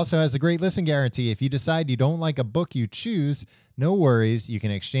 Audible.com also has a great listen guarantee. If you decide you don't like a book you choose, no worries. You can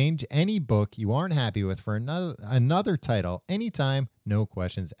exchange any book you aren't happy with for another title anytime, no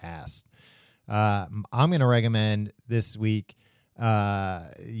questions asked. I'm going to recommend this week.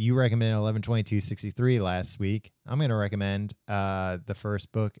 You recommended 11/22/63 last week. I'm going to recommend the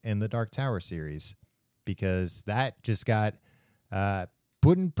first book in the Dark Tower series, because that just got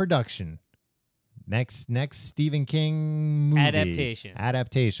put in production. Next Stephen King movie.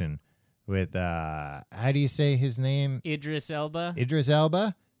 Adaptation with, how do you say his name? Idris Elba? Idris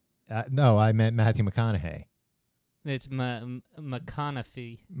Elba? No, I meant Matthew McConaughey. It's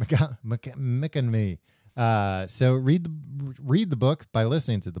McConaughey. McConaughey. So read the book by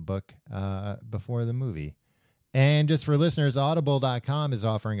listening to the book before the movie. And just for listeners, Audible.com is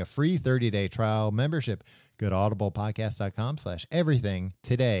offering a free 30-day trial membership. Go to audiblepodcast.com/everything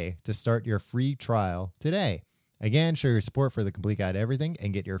today to start your free trial today. Again, show your support for the Complete Guide to Everything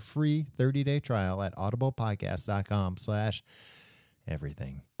and get your free 30-day trial at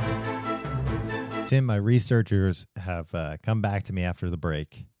audiblepodcast.com/everything. Tim, my researchers have come back to me after the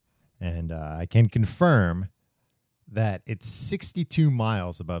break, And I can confirm that it's 62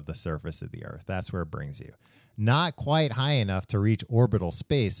 miles above the surface of the Earth. That's where it brings you. Not quite high enough to reach orbital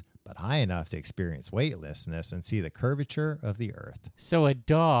space, but high enough to experience weightlessness and see the curvature of the Earth. So a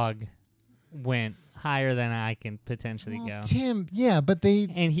dog went higher than I can potentially go. Tim, yeah, but they...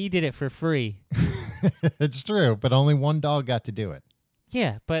 And he did it for free. It's true, but only one dog got to do it.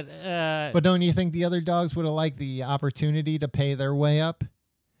 Yeah, but... But don't you think the other dogs would have liked the opportunity to pay their way up?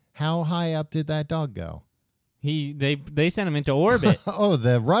 How high up did that dog go? They sent him into orbit. Oh,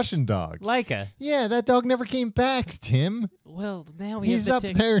 the Russian dog. Laika. Yeah, that dog never came back, Tim. Well, now He's up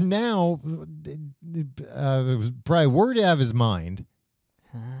there now. Probably word out of his mind.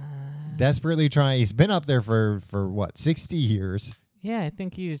 Desperately trying. He's been up there for what, 60 years? Yeah, I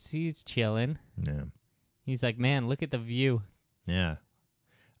think he's chilling. Yeah. He's like, man, look at the view. Yeah.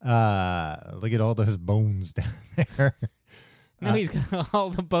 Look at all those bones down there. No, he's got all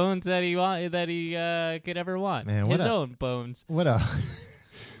the bones that he could ever want. Man, his own bones. What a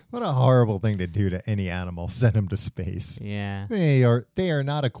horrible thing to do to any animal. Send them to space. Yeah. They are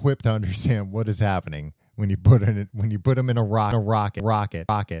not equipped to understand what is happening when you put them in a rocket.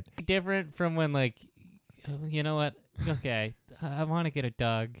 Different from when, like, you know what? Okay, I want to get a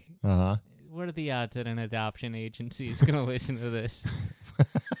dog. Uh-huh. What are the odds that an adoption agency is going to listen to this?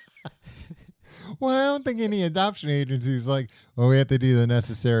 Well, I don't think any adoption agency is like, well, we have to do the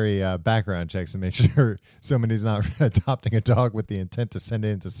necessary background checks to make sure somebody's not adopting a dog with the intent to send it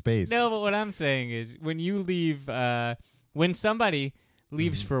into space. No, but what I'm saying is when you leave, when somebody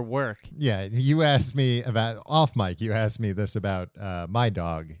leaves for work. Yeah, you asked me about, off mic, you asked me this about my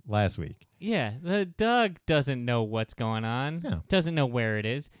dog last week. Yeah, the dog doesn't know what's going on. No. Doesn't know where it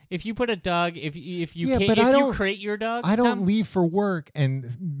is. If you put a dog, if you crate your dog, I don't Tom, leave for work,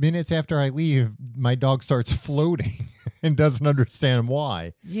 and minutes after I leave, my dog starts floating and doesn't understand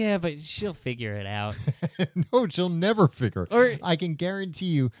why. Yeah, but she'll figure it out. No, she'll never figure it. Or I can guarantee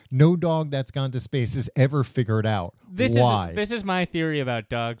you, no dog that's gone to space has ever figured out why. This is my theory about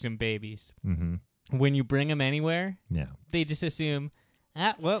dogs and babies. Mm-hmm. When you bring them anywhere, Yeah. they just assume,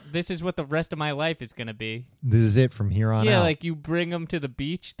 well, this is what the rest of my life is going to be. This is it from here on out. Yeah, like you bring them to the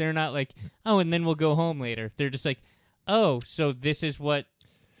beach. They're not like, oh, and then we'll go home later. They're just like, oh, so this is what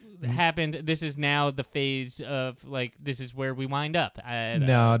happened. This is now the phase of, like, this is where we wind up.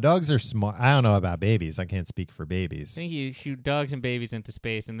 No, dogs are smart. I don't know about babies. I can't speak for babies. I think you shoot dogs and babies into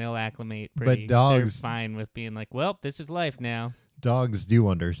space and they'll acclimate But dogs... They're fine with being like, well, this is life now. Dogs do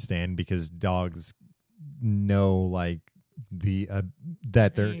understand because dogs know, like,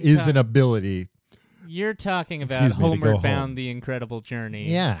 that there is an ability. You're talking about Homeward Bound: The Incredible Journey.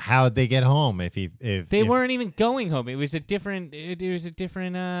 Yeah, how'd they get home? If they weren't even going home, it was a different.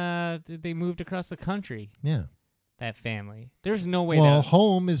 They moved across the country. Yeah, that family. There's no way. Well,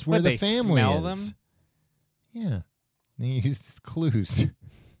 home is where the family smell is. Them? Yeah, they use clues.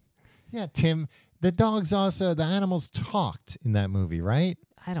 Yeah, Tim. The dogs also. The animals talked in that movie, right?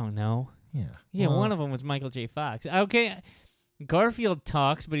 I don't know. Yeah. Well, one of them was Michael J. Fox. Okay, Garfield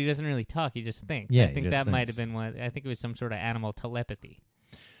talks, but he doesn't really talk. He just thinks. Yeah, I think that might have been one. I think it was some sort of animal telepathy.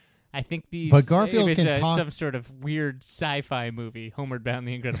 I think these. But Garfield can talk. Some sort of weird sci-fi movie, Homeward Bound: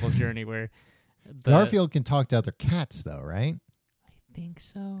 The Incredible Journey, where Garfield can talk to other cats, though, right? I think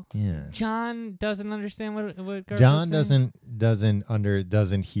so. Yeah. John doesn't understand what Garfield. John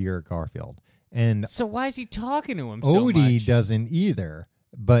doesn't hear Garfield, and so why is he talking to him? Odie so much? doesn't either,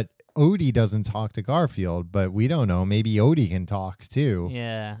 but. Odie doesn't talk to Garfield, but we don't know. Maybe Odie can talk too.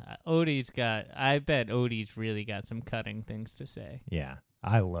 Yeah, I bet Odie's really got some cutting things to say. Yeah,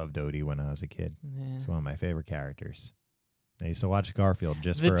 I loved Odie when I was a kid. Yeah. It's one of my favorite characters. I used to watch Garfield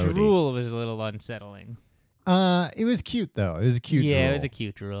just for Odie. The drool was a little unsettling. It was cute though. It was a cute drool. Yeah, it was a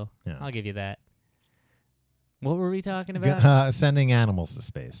cute drool. Yeah. I'll give you that. What were we talking about? Sending animals to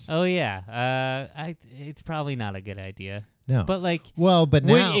space. Oh yeah. It's probably not a good idea. No. But like, but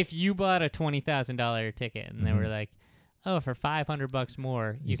now if you bought a $20,000 ticket and they were like, oh, for $500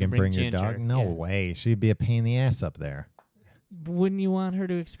 more, you can bring Ginger. your dog. No way. She'd be a pain in the ass up there. Wouldn't you want her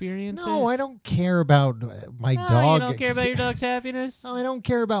to experience it? No, I don't care about my dog. You don't care about your dog's happiness? No, I don't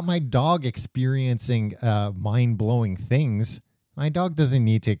care about my dog experiencing mind-blowing things. My dog doesn't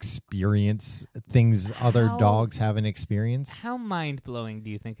need to experience things other dogs haven't experienced. How mind-blowing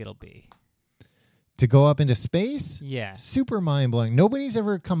do you think it'll be? To go up into space? Yeah. Super mind-blowing. Nobody's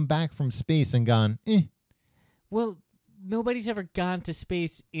ever come back from space and gone, eh. Well, nobody's ever gone to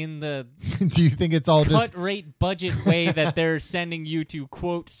space in the do you think it's all cut rate budget way that they're sending you to,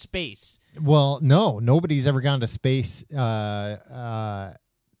 quote, space? Well, no. Nobody's ever gone to space that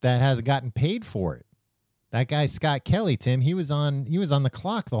hasn't gotten paid for it. That guy Scott Kelly, Tim, he was on the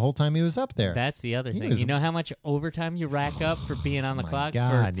clock the whole time he was up there. That's the other He thing. was- You know how much overtime you rack up for being on the my clock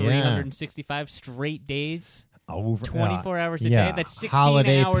God, for yeah. 365 straight days? Over 24 hours a yeah. day? That's 16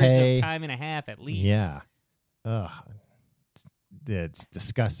 Holiday hours pay. of time and a half at least. Yeah. Ugh. It's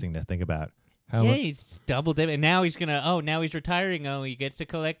disgusting to think about. How Yeah, mu- he's double dipping. And now he's now he's retiring. Oh, he gets to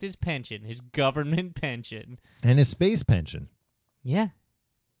collect his pension, his government pension. and his space pension. Yeah.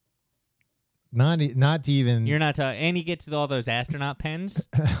 Not to even You're not talking. And he gets all those astronaut pens.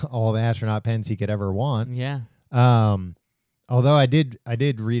 all the astronaut pens he could ever want. Yeah. Although I did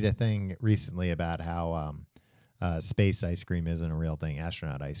read a thing recently about how space ice cream isn't a real thing.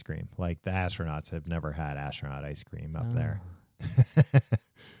 Astronaut ice cream, like the astronauts have never had astronaut ice cream up there.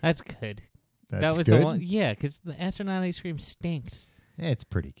 That's good. That's that was good. the one. Yeah, because the astronaut ice cream stinks. It's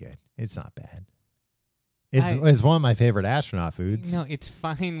pretty good. It's not bad. It's one of my favorite astronaut foods, No, it's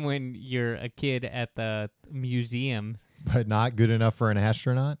fine when you're a kid at the museum. but not good enough for an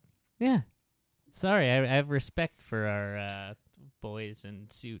astronaut. Yeah. Sorry, I have respect for our boys in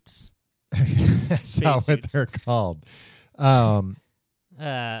suits. That's not what Spacesuits. they're called. Men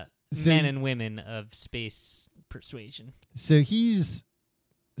So- and women of space persuasion.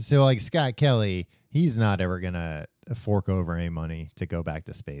 So like Scott Kelly, he's not ever gonna fork over any money to go back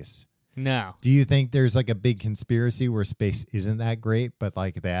to space. No. Do you think there's like a big conspiracy where space isn't that great, but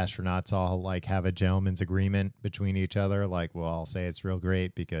like the astronauts all like have a gentleman's agreement between each other? Like, well, I'll say it's real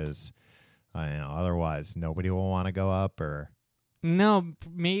great because otherwise nobody will want to go up, or No,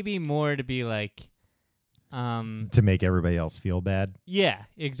 maybe more to be like, to make everybody else feel bad. yeah,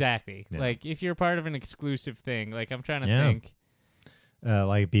 exactly. Yeah. Like if you're part of an exclusive thing, like I'm trying to Yeah. think.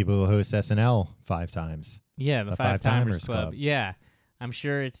 Like people who host SNL 5 times. Yeah, the The Five Timers Five-Timers Club. Club. Yeah. I'm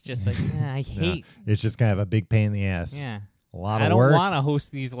sure it's just like, I hate. It's just kind of a big pain in the ass. Yeah. A lot I of don't work. want to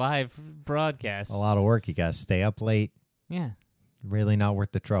host these live broadcasts. A lot of work. You got to stay up late. Yeah. Really not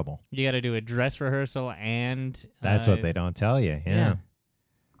worth the trouble. You got to do a dress rehearsal and. That's what they don't tell you. Yeah. Yeah.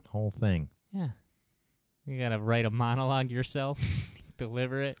 Whole thing. Yeah. You got to write a monologue yourself,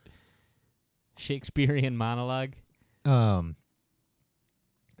 deliver it. Shakespearean monologue.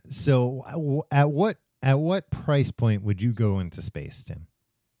 So at what price point would you go into space, Tim?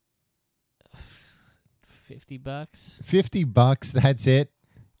 $50. $50. That's it.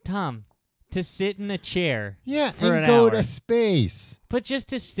 Tom, to sit in a chair. Yeah, For and an go hour. to space. But just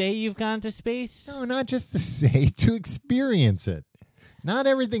to say you've gone to space? No, not just to say, to experience it. Not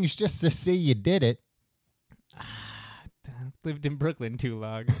everything's just to say you did it. I've lived in Brooklyn too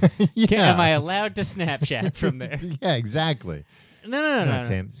long. Yeah. Am I allowed to Snapchat from there? Yeah, exactly. No.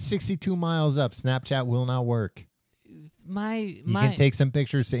 Tim. 62 miles up. Snapchat will not work. You can take some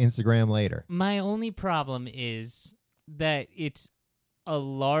pictures to Instagram later. My only problem is that it's a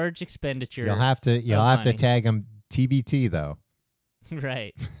large expenditure. You'll have to money. tag them TBT though,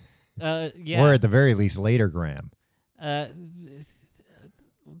 Right. Yeah. or at the very least later gram. The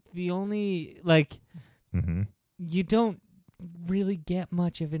only, like, Mm-hmm. you don't really get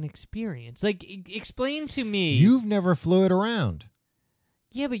much of an experience. Like, explain to me. You've never flew it around.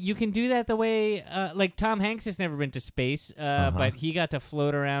 Yeah, but you can do that the way, like Tom Hanks has never been to space, but he got to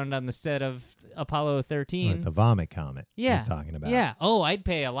float around on the set of Apollo 13. Like the vomit comet. Yeah. You're talking about. Yeah. Oh, I'd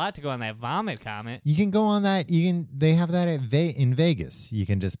pay a lot to go on that vomit comet. You can go on that. They have that in Vegas. You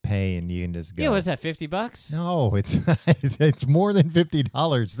can just pay and you can just go. Yeah, what's that? $50? No, it's more than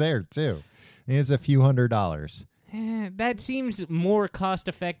 $50 there too. It's a few $100s. That seems more cost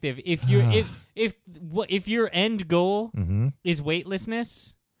effective if you if your end goal Mm-hmm. is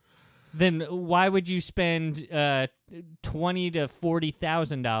weightlessness. Then why would you spend $20,000 to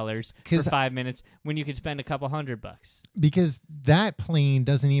 $40,000 for Because 5 minutes when you could spend a couple $100? Because that plane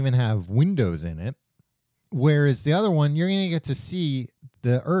doesn't even have windows in it, whereas the other one, you're going to get to see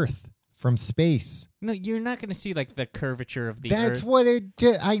the Earth from space. No, you're not going to see like the curvature of the That's Earth. what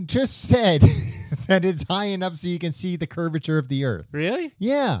I just said, that it's high enough so you can see the curvature of the Earth. Really?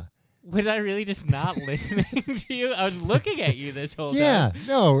 Yeah. Was I really just not listening to you? I was looking at you this whole Yeah. time.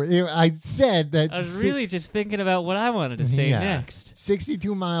 No, I said that. I was really just thinking about what I wanted to say Yeah. next.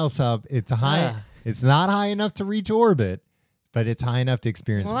 62 miles up. It's high. Ah. It's not high enough to reach orbit, but it's high enough to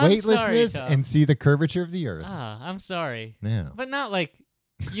experience Well, I'm weightlessness sorry, Tom. and see the curvature of the Earth. I'm sorry. Yeah. But not like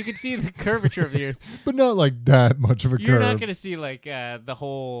you could see the curvature of the Earth. But not like that much of a You're curve. not going to see like the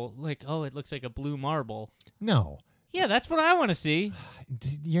whole like, oh, it looks like a blue marble. No. Yeah, that's what I want to see.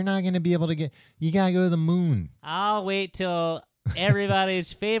 You're not going to be able to get. You got to go to the moon. I'll wait till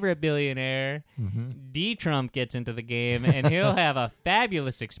everybody's favorite billionaire, Mm-hmm. D. Trump, gets into the game, and he'll have a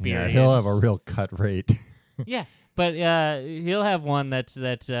fabulous Yeah, experience. he'll have a real cut rate. Yeah, but he'll have one that's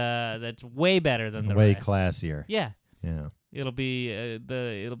way better than the Way rest. classier. Yeah. Yeah. It'll be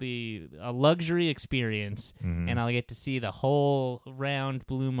a luxury experience, Mhm. and I'll get to see the whole round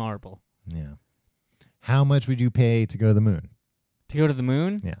blue marble. Yeah. How much would you pay to go to the moon? To go to the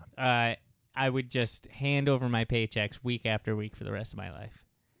moon? Yeah. I would just hand over my paychecks week after week for the rest of my life.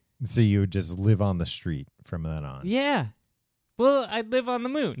 So you would just live on the street from then on. Yeah. Well, I'd live on the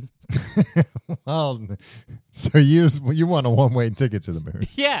moon. Well, so you want a one-way ticket to the moon.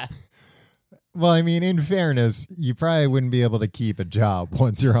 Yeah. Well, I mean, in fairness, you probably wouldn't be able to keep a job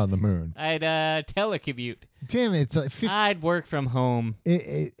once you're on the moon. I'd telecommute. Damn, it's like I'd work from home.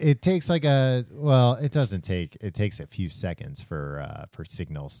 it takes like it doesn't take. It takes a few seconds for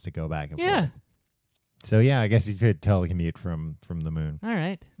signals to go back and Yeah. forth. So yeah, I guess you could telecommute from the moon. All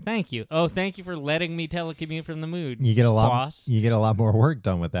right. Thank you. Oh, thank you for letting me telecommute from the moon. You get a lot. Boss. You get a lot more work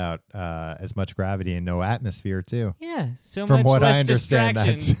done without as much gravity and no atmosphere too. Yeah. So From much what less I understand,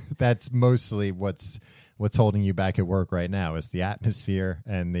 distraction. that's mostly what's holding you back at work right now is the atmosphere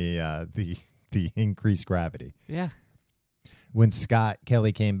and the increased gravity. Yeah. When Scott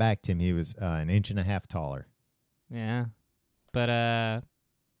Kelly came back, Tim, he was an inch and a half taller. Yeah. But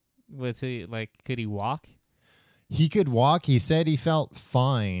was he like? Could he walk? He could walk. He said he felt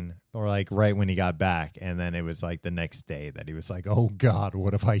fine, or like right when he got back, and then it was like the next day that he was like, "Oh God,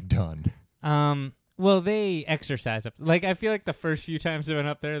 what have I done?" Well, they exercise up. Like, I feel like the first few times they went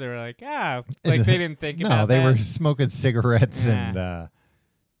up there, they were like, like they didn't think about No, they that. were smoking cigarettes Yeah.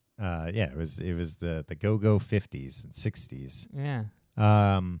 and it was the go-go 50s and 60s. Yeah.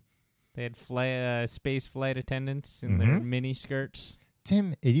 They had space flight attendants in their mini skirts.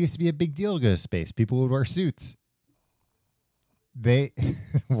 Tim, it used to be a big deal to go to space. People would wear suits. They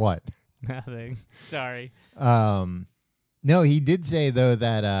what? Nothing. Sorry. No, he did say though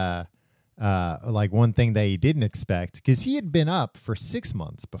that like one thing that he didn't expect, because he had been up for 6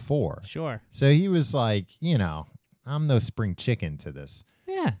 months before. Sure. So he was like, I'm no spring chicken to this.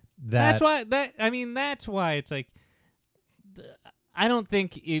 Yeah. That's why it's like, I don't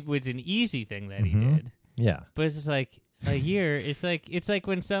think it was an easy thing that he did, Yeah. but it's just like a year. It's like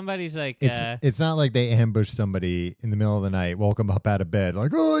when somebody's like, It's not like they ambushed somebody in the middle of the night, woke him up out of bed,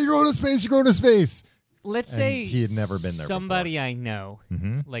 like, oh, you're going to space, you're going to space. let's And say he had never been there somebody I know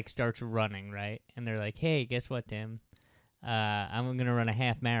Mm-hmm. like starts running, right? And they're like, hey, guess what, Tim? I'm going to run a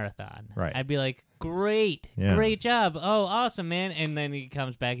half marathon. Right. I'd be like, great, Yeah. great job. Oh, awesome, man. And then he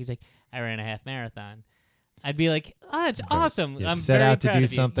comes back. He's like, I ran a half marathon. I'd be like, oh, it's awesome. You I'm set very out to proud do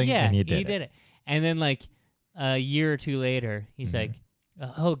of you." something, Yeah, and you he did did it. And then like a year or two later, he's like,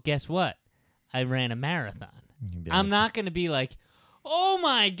 oh, guess what? I ran a marathon. You'd be I'm like- not going to be like, oh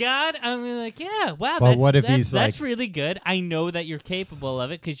my God. I'm like, yeah, wow. But what if he's that's like- really good. I know that you're capable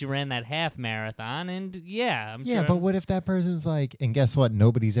of it because you ran that half marathon. And yeah, I'm Yeah, sure but what if that person's like, and guess what?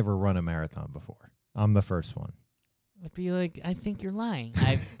 Nobody's ever run a marathon before. I'm the first one. I'd be like, I think you're lying.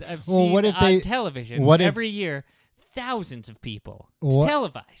 I've Well, seen what if on they- television what if- every year, thousands of people. It's What-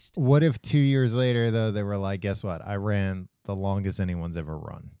 televised. What if 2 years later, though, they were like, guess what? I ran the longest anyone's ever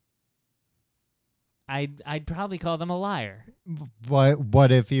run. I'd probably call them a liar.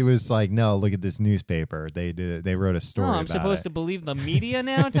 What if he was like, no, look at this newspaper. They did it. They wrote a story Oh, I'm about supposed it. to believe the media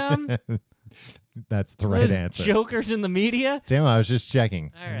now, Tom? That's the right Those answer. jokers in the media? Damn, I was just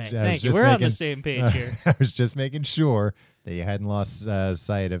checking. All right, I was thank you. just We're on the making- same page here. I was just making sure that you hadn't lost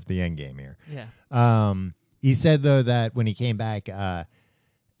sight of the end game here. Yeah. He said, though, that when he came back,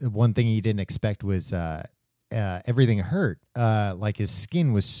 one thing he didn't expect was everything hurt. Like his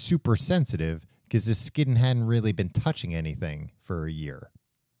skin was super sensitive because his skin hadn't really been touching anything for a year.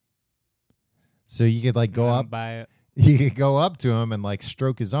 So you could like go I don't up, buy it. you could go up to him and like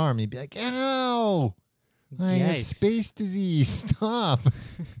stroke his arm. He'd be like, "Ow, I have Yikes. space disease. Stop."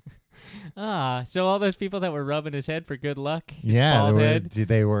 So all those people that were rubbing his head for good luck, his Yeah, bald head.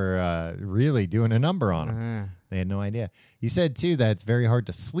 they were really doing a number on him. Uh-huh. They had no idea. He said, too, that it's very hard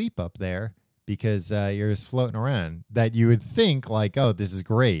to sleep up there because you're just floating around. That you would think, like, oh, this is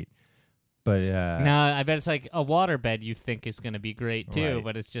great. But No, I bet it's like a waterbed you think is going to be great too, Right.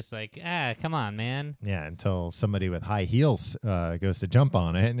 but it's just like, come on, man. yeah, until somebody with high heels goes to jump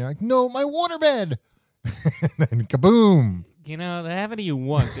on it, and you're like, no, my waterbed. And then kaboom. You know, that happened to you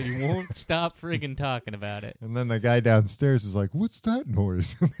once, and you won't stop friggin' talking about it. And then the guy downstairs is like, what's that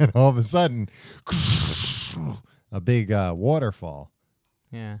noise? And then all of a sudden, a big waterfall.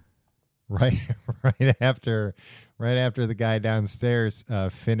 Yeah. Right after the guy downstairs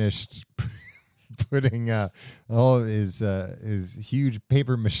finished putting all of his huge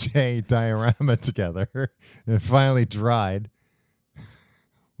paper mache diorama together, and it finally dried.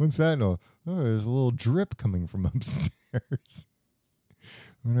 What's that? No, Oh, there's a little drip coming from upstairs.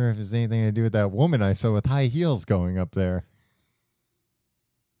 Wonder if there's anything to do with that woman I saw with high heels going up there.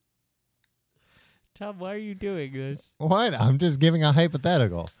 Tom, why are you doing this? What? I'm just giving a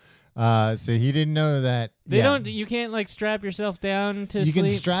hypothetical. So he didn't know that. They don't. You can't like strap yourself down to You sleep.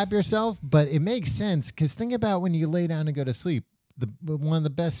 can strap yourself, but it makes sense because think about when you lay down and go to sleep. One of the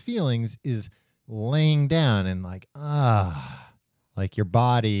best feelings is laying down and like your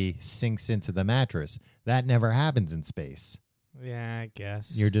body sinks into the mattress. That never happens in space. Yeah, I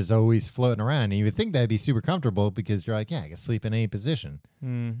guess. You're just always floating around. And you would think that'd be super comfortable because you're like, yeah, I can sleep in any position.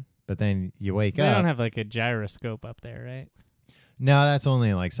 But then you wake They up. don't have like a gyroscope up there, right? No, that's only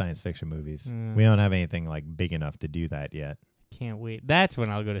in like science fiction movies. Mm. We don't have anything like big enough to do that yet. Can't wait. That's when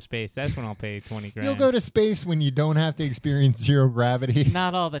I'll go to space. That's when I'll pay 20 grand. You'll go to space when you don't have to experience zero gravity.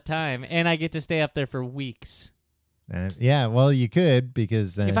 Not all the time. And I get to stay up there for weeks. Yeah, well, you could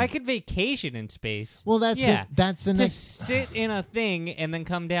because then. If I could vacation in space. Well, that's yeah, it. That's the to next. sit in a thing and then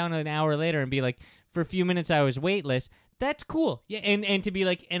come down an hour later and be like, for a few minutes I was weightless. That's cool. Yeah, and to be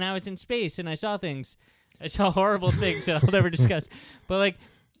like, and I was in space and I saw things. I saw horrible things that I'll never discuss. But like,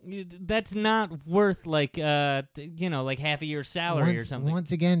 that's not worth like like half a year's salary or something.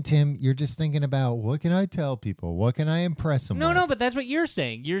 Once again, Tim, you're just thinking about what can I tell people? What can I impress them with? No, but that's what you're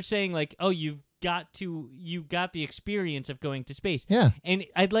saying. You're saying like, oh, you got the experience of going to space. Yeah. And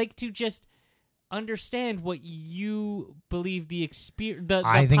I'd like to just understand what you believe the experience.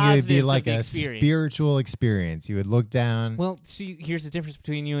 I think it would be like a experience. spiritual experience. You would look down. Well, see, here's the difference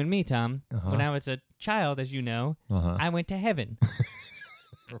between you and me, Tom. Uh-huh. When I was a child, as you know, I went to heaven.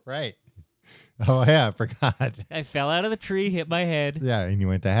 Right. Oh, yeah, I forgot. I fell out of the tree, hit my head. Yeah, and you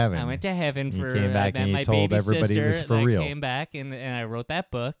went to heaven. I went to heaven You for. came back I met and you my told baby everybody it was sister for that real. Came back and I wrote that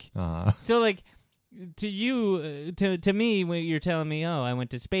book. Uh-huh. So like, to you, to me, when you're telling me, oh, I went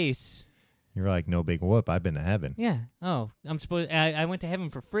to space. You're like, no big whoop. I've been to heaven. Yeah. Oh, I'm supposed. I went to heaven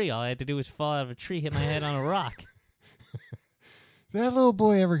for free. All I had to do was fall out of a tree, hit my head on a rock. That little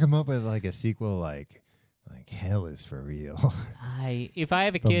boy ever come up with like a sequel like hell is for real? If I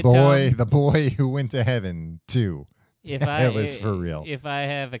have a The kid, boy, Tom, the boy who went to heaven too. Hell is for real. If I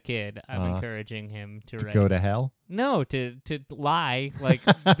have a kid, I'm encouraging him to write. Go to hell? No, to lie like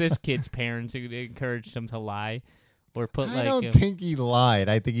this kid's parents encouraged him to lie, or put I like. don't think he lied.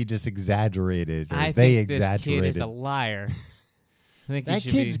 I think he just exaggerated. Or I they think exaggerated. this kid is a liar. I think That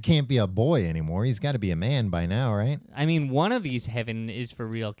kid can't be a boy anymore. He's got to be a man by now, right? I mean, one of these heaven is for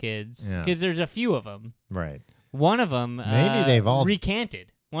real kids Yeah. because there's a few of them. Right. One of them, Maybe they've all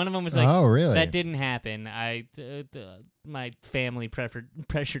recanted. One of them was like, oh, really? that didn't happen. My family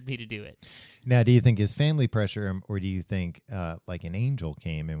pressured me to do it. Now, do you think his family pressure him, or do you think like an angel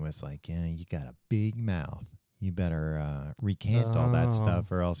came and was like, yeah, you got a big mouth. You better recant all that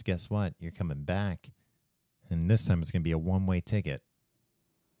stuff, or else guess what? You're coming back. And this time it's going to be a one-way ticket.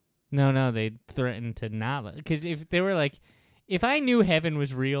 No, they threatened to not. Because if they were like, if I knew heaven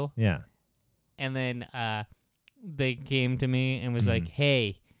was real, Yeah. and then they came to me and was like,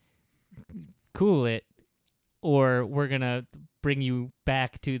 hey, cool it, or we're going to bring you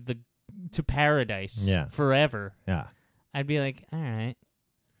back to paradise forever. Yeah. I'd be like, all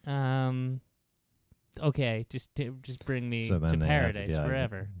right. Okay, just bring me So then to they have to paradise be like,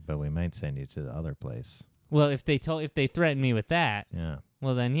 forever. but we might send you to the other place. Well, if they threatened me with that, Yeah.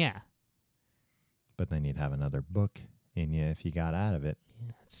 well then yeah. But then you'd have another book in you if you got out of it.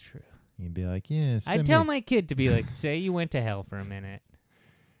 Yeah, that's true. You'd be like, yeah. I'd tell my kid to be like, say you went to hell for a minute.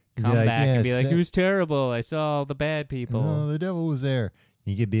 You'd be Come like, back yeah, and be like, it was terrible. I saw all the bad people. Oh, the devil was there.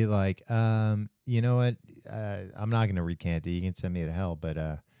 You could be like, you know what? I'm not going to recant it. You can send me to hell,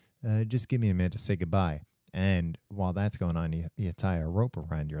 but just give me a minute to say goodbye. And while that's going on, you tie a rope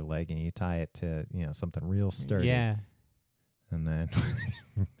around your leg and you tie it to something real sturdy. Yeah. And then,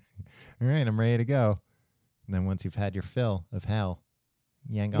 all right, I'm ready to go. And then once you've had your fill of hell,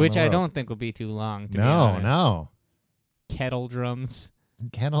 yank on Which the I rope. don't think will be too long. To be No, honest. no. Kettle drums.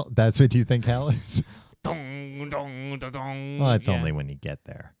 That's what you think hell is? Dong, dong, dong, dong. Well, it's Yeah. only when you get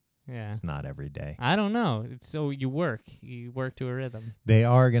there. Yeah. It's not every day. I don't know. So you work to a rhythm. They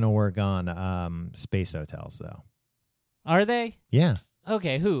are going to work on space hotels, though. Are they? Yeah.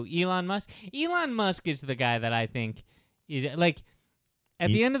 Okay, who? Elon Musk? Elon Musk is the guy that I think is like at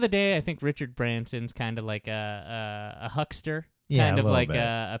the end of the day, I think Richard Branson's kind of like a huckster. Yeah, kind a of little like bit.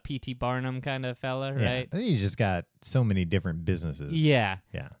 a P.T. Barnum kind of fella, right? Yeah. He's just got so many different businesses. Yeah.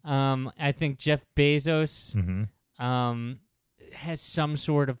 Yeah. I think Jeff Bezos Mm-hmm. has some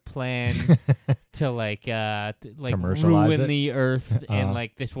sort of plan to like Commercialize ruin it? the earth and Uh-huh.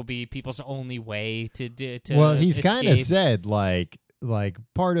 like this will be people's only way to Well, he's kind of said like like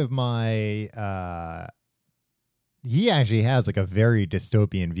part of my he actually has like a very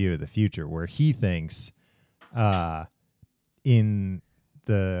dystopian view of the future where he thinks in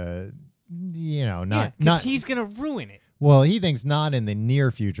the not he's gonna ruin it. well, he thinks not in the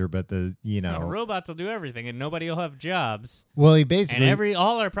near future, but the robots will do everything, and nobody will have jobs. well, he basically And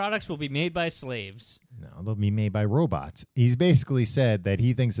all our products will be made by slaves. no, they'll be made by robots. He's basically said that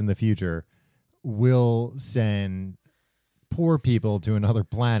he thinks in the future we'll send poor people to another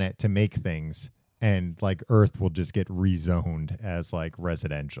planet to make things, and like Earth will just get rezoned as like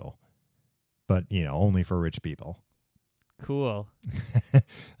residential, but only for rich people. Cool.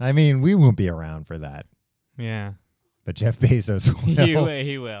 I mean, we won't be around for that, Yeah. but Jeff Bezos will.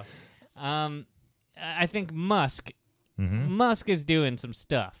 He will. I think Musk Mhm. Musk is doing some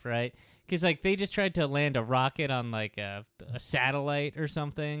stuff, right? Because like they just tried to land a rocket on like a satellite or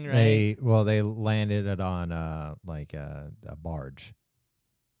something, right? They landed it on like a barge.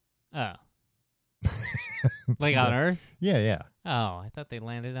 Oh. Like on Earth? Yeah. Oh, I thought they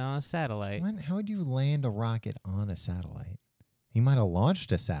landed on a satellite. How would you land a rocket on a satellite? He might have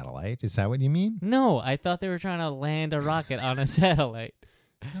launched a satellite. Is that what you mean? No, I thought they were trying to land a rocket on a satellite.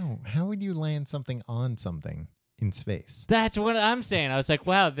 No. How would you land something on something in space? That's what I'm saying. I was like,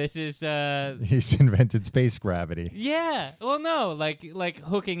 wow, this is He's invented space gravity. yeah. Well, no, like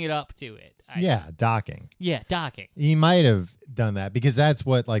hooking it up to it. Yeah, docking. Yeah, docking. He might have done that because that's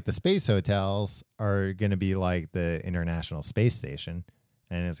what like the space hotels are going to be like the International Space Station.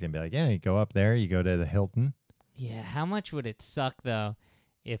 And it's going to be like, yeah, you go up there, you go to the Hilton. Yeah, how much would it suck though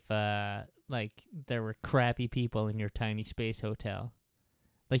if like there were crappy people in your tiny space hotel?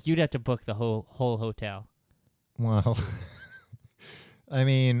 Like you'd have to book the whole hotel. Well, I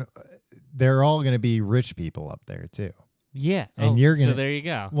mean, they're all going to be rich people up there too. Yeah, and you're gonna. So there you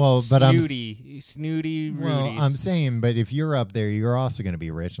go. Well, but snooty. Well, Rudies. I'm saying, but if you're up there, you're also going to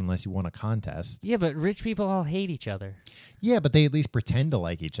be rich unless you won a contest. Yeah, but rich people all hate each other. Yeah, but they at least pretend to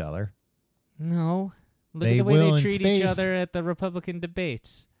like each other. No, look They at the way will they in treat each space. other at the Republican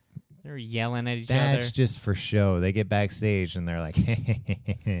debates. They're yelling at each other. That's just for show. They get backstage and they're like,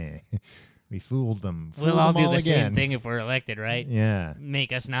 we fooled them. We'll all do the again. same thing if we're elected, right? Yeah,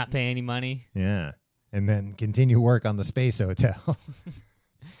 Make us not pay any money. yeah. And then continue work on the space hotel.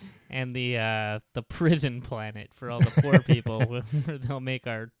 And the prison planet for all the poor people where they'll make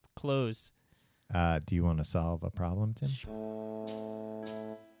our clothes. Do you want to solve a problem, Tim?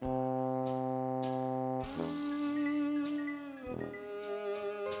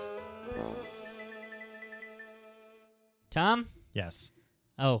 Tom? Yes.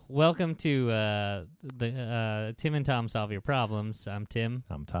 Oh, welcome to the Tim and Tom Solve Your Problems. I'm Tim.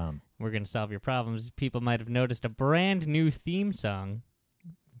 I'm Tom. We're going to solve your problems. People might have noticed a brand new theme song.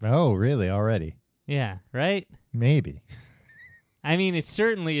 Oh, really? Already? Yeah, right? Maybe. I mean, it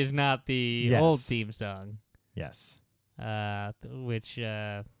certainly is not the Yes. old theme song. Yes. Which,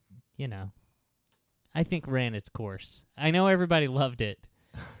 I think ran its course. I know everybody loved it.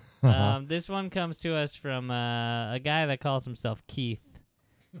 This one comes to us from a guy that calls himself Keith.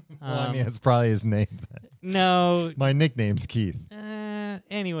 Well, I mean, it's probably his name. No. My nickname's Keith.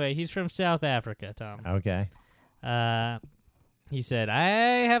 Anyway, he's from South Africa, Tom. Okay. He said, I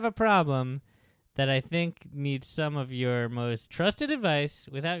have a problem that I think needs some of your most trusted advice.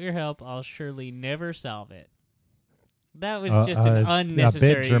 Without your help, I'll surely never solve it. That was just an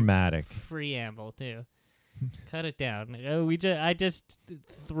unnecessary a bit dramatic preamble, too. Cut it down. I just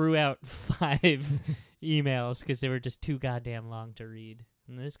threw out 5 emails because they were just too goddamn long to read.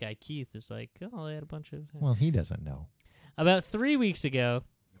 And this guy, Keith, is like, oh, I had a bunch of... Well, he doesn't know. About 3 weeks ago,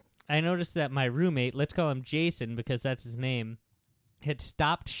 I noticed that my roommate, let's call him Jason because that's his name, had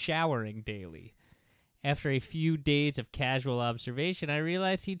stopped showering daily. After a few days of casual observation, I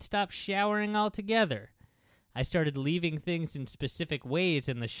realized he'd stopped showering altogether. I started leaving things in specific ways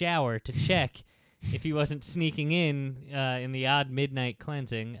in the shower to check if he wasn't sneaking in the odd midnight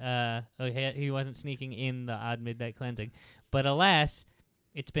cleansing. He wasn't sneaking in the odd midnight cleansing. But alas,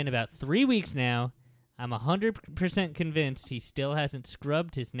 it's been about 3 weeks now. I'm 100% convinced he still hasn't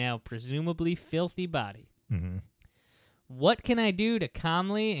scrubbed his now presumably filthy body. Mm-hmm. What can I do to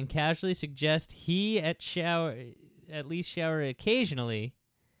calmly and casually suggest he at least shower occasionally,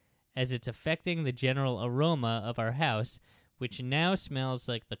 as it's affecting the general aroma of our house, which now smells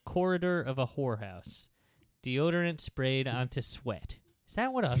like the corridor of a whorehouse? Deodorant sprayed onto sweat. Is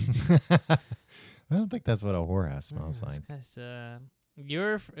that what a... I don't think that's what a whorehouse smells like.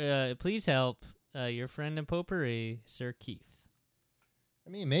 Please help your friend in potpourri, Sir Keith. I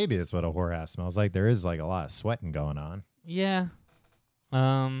mean, maybe it's what a whorehouse smells like. There is like a lot of sweating going on. Yeah.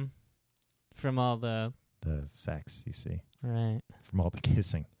 From all the sex, you see. Right. from all the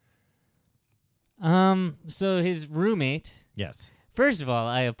kissing. So his roommate. Yes. First of all,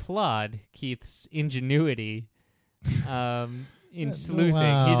 I applaud Keith's ingenuity in sleuthing.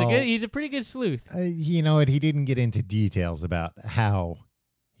 Wow. He's a pretty good sleuth. You know what? He didn't get into details about how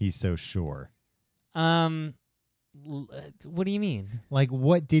he's so sure. What do you mean? Like,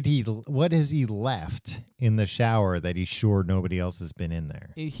 what has he left in the shower that he's sure nobody else has been in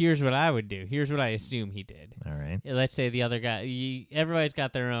there? Here's what I would do. Here's what I assume he did. All right. Let's say the other guy, everybody's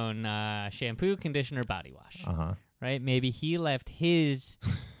got their own shampoo, conditioner, body wash. Uh-huh. Right? Maybe he left his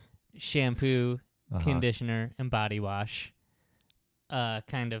shampoo, conditioner, and body wash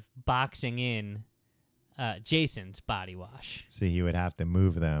kind of boxing in Jason's body wash. So he would have to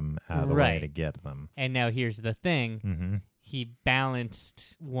move them out of the way to get them. And now here's the thing. Mm-hmm. He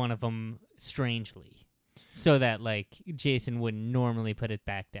balanced one of them strangely so that, like, Jason wouldn't normally put it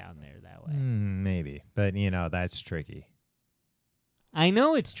back down there that way. Maybe. But, that's tricky. I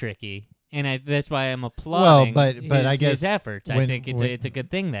know it's tricky, and that's why I'm applauding but I guess his efforts. I think it's a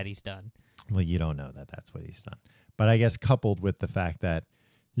good thing that he's done. Well, you don't know that that's what he's done. But I guess coupled with the fact that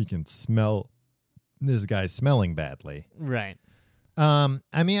he can smell this guy's smelling badly. Right.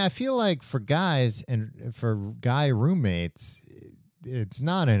 I mean, I feel like for guys and for guy roommates, it's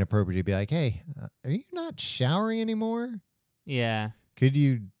not inappropriate to be like, hey, are you not showering anymore? Yeah. Could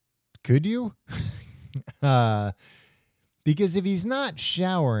you? Because if he's not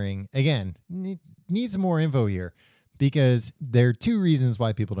showering, again, needs more info here. Because there are two reasons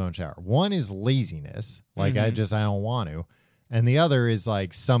why people don't shower. One is laziness, like I don't want to. And the other is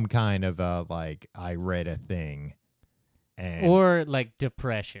like some kind of I read a thing. Or like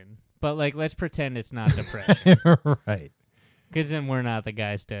depression. But like, let's pretend it's not depression. Right. Because then we're not the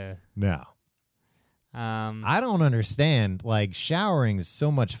guys to... No. I don't understand. Like, showering is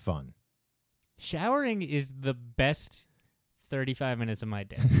so much fun. Showering is the best 35 minutes of my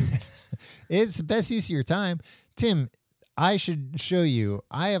day. It's the best use of your time. Tim, I should show you.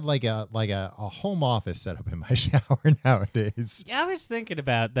 I have like a home office set up in my shower nowadays. Yeah, I was thinking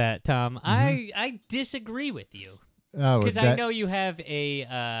about that, Tom. I disagree with you. Oh, because I know you have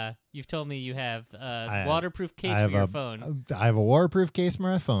a. You've told me you have a waterproof case for your phone. I have a waterproof case for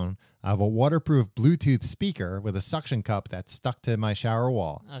my phone. I have a waterproof Bluetooth speaker with a suction cup that's stuck to my shower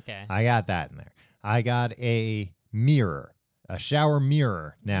wall. Okay, I got that in there. I got a mirror, a shower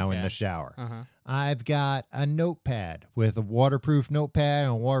mirror now in the shower. Uh-huh. I've got a notepad with a waterproof notepad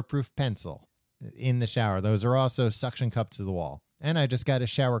and a waterproof pencil in the shower. Those are also suction cupped to the wall. And I just got a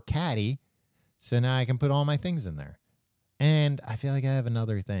shower caddy, so now I can put all my things in there. And I feel like I have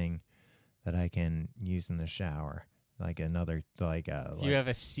another thing that I can use in the shower. Like another, Do you have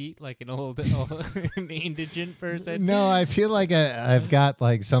a seat like an old indigent person? No, I feel like I've got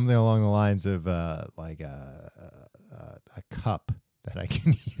like something along the lines of like a cup that I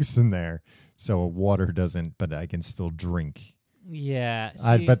can use in there, so water doesn't, but I can still drink. Yeah,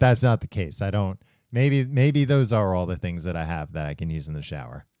 but that's not the case. I don't. Maybe those are all the things that I have that I can use in the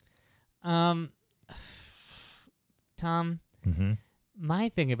shower. Tom, my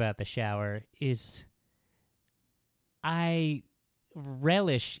thing about the shower is I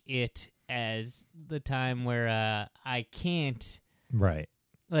relish it as the time where I can't. Right.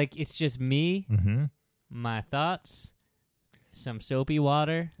 Like, it's just me, my thoughts, some soapy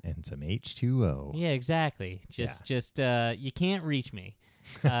water. And some H2O. Yeah, exactly. Just you can't reach me.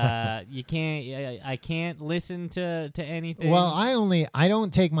 You can't. I can't listen to anything. Well, I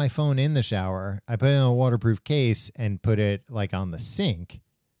don't take my phone in the shower. I put it in a waterproof case and put it like on the sink.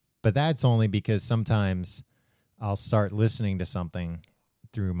 But that's only because sometimes I'll start listening to something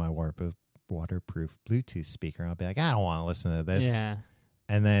through my waterproof Bluetooth speaker. I'll be like, I don't want to listen to this. Yeah.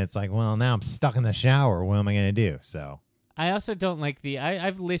 And then it's like, well, now I'm stuck in the shower. What am I going to do? So I also don't like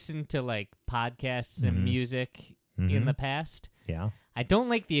I've listened to like podcasts and music in the past. Yeah. I don't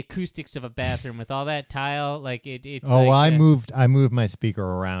like the acoustics of a bathroom with all that tile. Like it's. Oh, like, I moved my speaker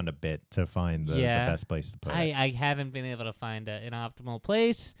around a bit to find the best place to put it. I haven't been able to find an optimal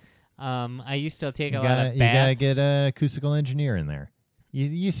place. I used to take a lot of baths. You gotta get an acoustical engineer in there. You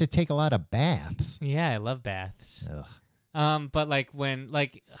used to take a lot of baths. Yeah, I love baths. Ugh. But like when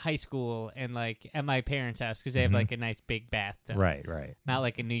like high school and like at my parents' house because they have like a nice big bathtub. Right. Not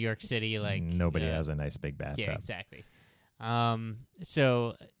like in New York City. Like nobody has a nice big bathtub. Yeah, exactly.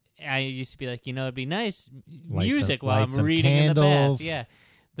 So I used to be like, it'd be nice music while I'm reading candles, in the bath. Yeah.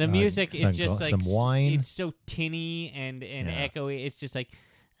 The music is just like some wine. It's so tinny and echoey. It's just like,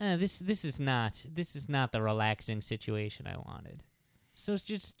 this is not the relaxing situation I wanted. So it's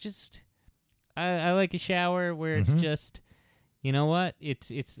just I like a shower where it's just, You know what?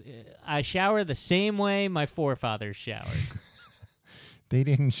 I shower the same way my forefathers showered. They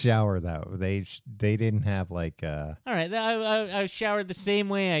didn't shower though. They didn't have like All right, I showered the same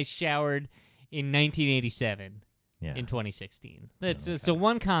way I showered in 1987 yeah. in 2016. It's the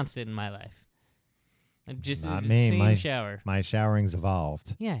one constant in my life. I'm just Not the me. same shower. My showering's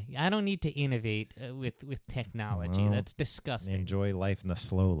evolved. Yeah, I don't need to innovate with technology. Well, That's disgusting. Enjoy life in the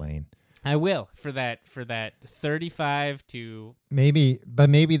slow lane. I will for that 35 to Maybe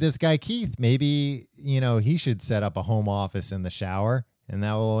this guy Keith, maybe he should set up a home office in the shower, and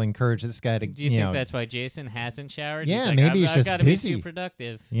that will encourage this guy to. Do you think that's why Jason hasn't showered? Yeah, he's like, maybe he's I've just got to busy. be too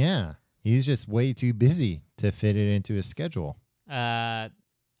productive. Yeah, he's just way too busy to fit it into his schedule. I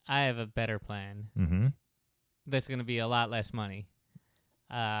have a better plan. Mm-hmm. That's going to be a lot less money.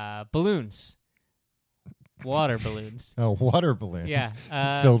 Balloons. Water balloons. Oh, water balloons.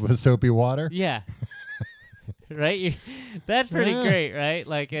 Yeah. Filled with soapy water. Yeah. Right? That's pretty Yeah. great, right?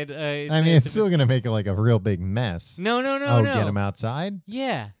 Like it's still going to make it like a real big mess. No. Get him outside?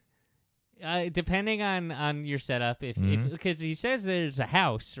 Yeah. Depending on your setup, if because he says there's a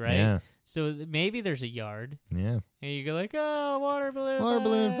house, right? Yeah. So maybe there's a yard, Yeah. and you go like, oh, water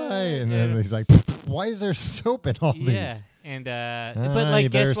balloon Fight. And then he's like, why is there soap in all yeah, these? and but like, you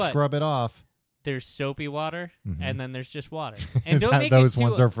better guess what? scrub it off. There's soapy water, Mhm. and then there's just water. And don't make those it too,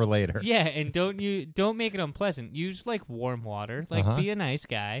 ones are for later. Yeah, and don't make it unpleasant. Use like warm water. Like Uh-huh. be a nice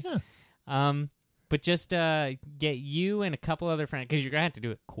guy. Yeah. But just get you and a couple other friends because you're gonna have to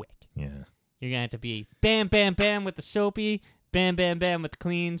do it quick. Yeah. You're gonna have to be bam, bam, bam with the soapy, bam, bam, bam with the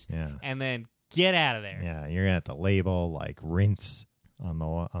cleans, Yeah. and then get out of there. Yeah. You're gonna have to label like rinse on the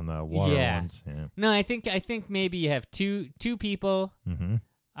water Yeah. ones. Yeah. No, I think maybe you have two people Mm-hmm.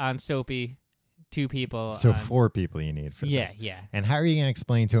 on soapy, 2 people. So on, 4 people you need for yeah, this. yeah. And how are you gonna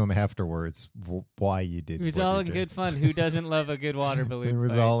explain to him afterwards why you did? It was what all you in did? good fun. Who doesn't love a good water balloon? It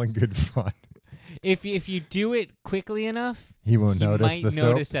was fight? all in good fun. If you do it quickly enough, He won't you notice might the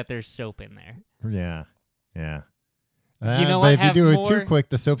notice soap. that there's soap in there. Yeah. Yeah. You know but what? if you Have do it more- too quick,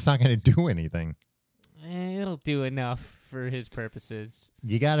 the soap's not going to do anything. It'll do enough for his purposes.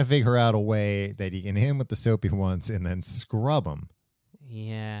 You got to figure out a way that you can hit him with the soapy ones and then scrub them.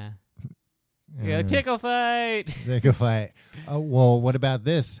 Yeah. Yeah, tickle fight. Tickle fight. Oh, well, what about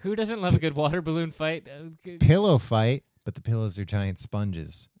this? Who doesn't love a good water balloon fight? Pillow fight, but the pillows are giant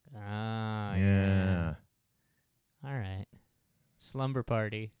sponges. Ah, Yeah. All right. Slumber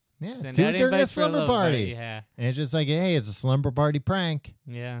party. Yeah. Send Do out it during a invites for slumber little party. Yeah. And it's just like, hey, it's a slumber party prank.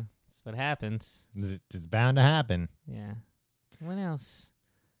 Yeah. That's what happens. It's bound to happen. Yeah. What else?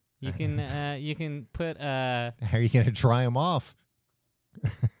 You can put How are you going to dry them off?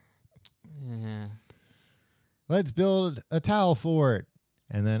 yeah. Let's build a towel fort.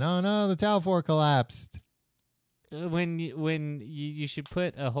 And then, oh no, the towel fort collapsed. When you should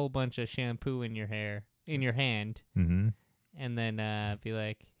put a whole bunch of shampoo in your hand, Mm-hmm. and then be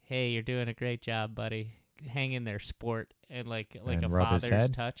like, "Hey, you're doing a great job, buddy. Hang in there, sport," and like And a rub his father's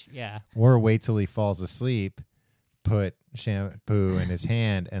head? touch. Yeah, Or wait till he falls asleep, put shampoo in his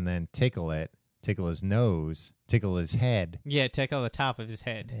hand, and then tickle it, tickle his nose, tickle his head, yeah. Tickle the top of his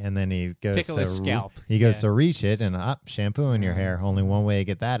head. and then he goes Tickle to his scalp. He goes Yeah. to reach it, and shampoo in your hair. Only one way to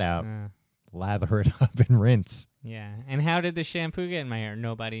get that out: lather it up and rinse. Yeah. And how did the shampoo get in my hair?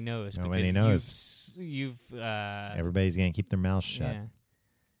 Nobody knows. Nobody because You've Everybody's gonna keep their mouth shut. yeah.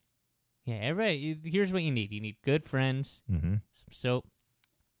 Yeah. Everybody. Here's what you need. You need good friends, Mm-hmm. some soap,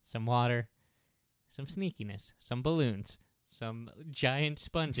 some water, some sneakiness, some balloons, some giant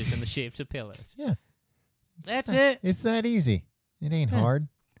sponges in the shapes of pillows. Yeah. That's it. It's that easy. It ain't Yeah. hard.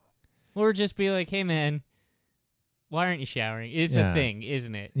 Or just be like, "Hey, man, why aren't you showering?" It's Yeah. a thing,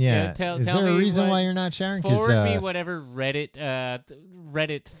 isn't it? Yeah. Tell Is tell there a me reason what- why you're not showering? Forward me whatever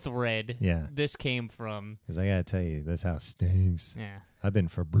Reddit thread Yeah. this came from. Because I gotta tell you, this house stinks. Yeah. I've been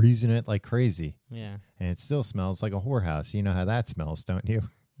Febrezing it like crazy, Yeah. and it still smells like a whorehouse. You know how that smells, don't you?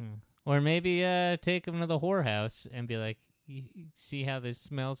 Or maybe take them to the whorehouse and be like, "You see how this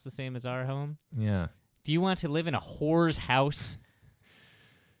smells the same as our home? Yeah. Do you want to live in a whore's house?"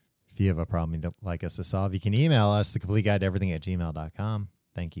 If you have a problem you'd like us to solve, you can email us, thecompleteguideeverything@gmail.com.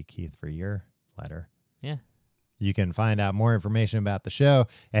 Thank you, Keith, for your letter. Yeah. You can find out more information about the show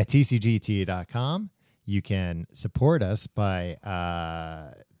at tcgt.com. You can support us by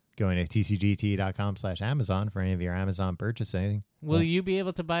going to tcgt.com/Amazon for any of your Amazon purchasing. Will you be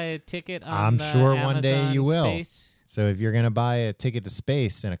able to buy a ticket on I'm sure one day Amazon you will. Space? So if you're going to buy a ticket to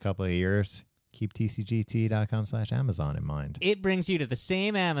space in a couple of years, keep tcgt.com/Amazon in mind. It brings you to the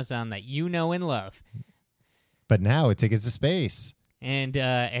same Amazon that you know and love. But now with tickets to space. And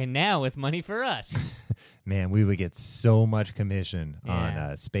now with money for us. Man, we would get so much commission on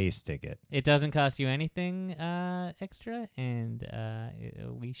Yeah. a space ticket. It doesn't cost you anything extra, and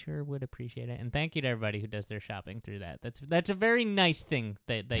we sure would appreciate it. And thank you to everybody who does their shopping through that. That's a very nice thing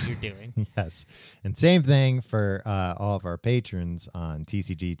that you're doing. Yes. And same thing for all of our patrons on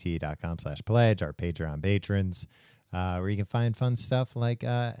tcgt.com/pledge, our Patreon patrons, where you can find fun stuff like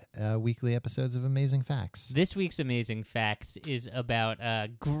weekly episodes of Amazing Facts. This week's amazing fact is about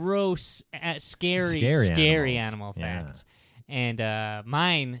gross, scary animal Yeah. facts. And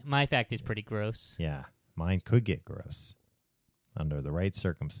my fact is pretty gross. Yeah. Mine could get gross under the right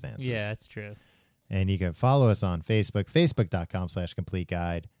circumstances. Yeah, that's true. And you can follow us on Facebook, facebook.com/complete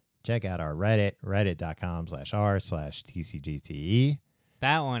guide. Check out our Reddit, reddit.com/r/tcgte.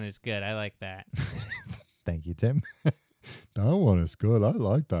 That one is good. I like that. Thank you, Tim. That one is good. I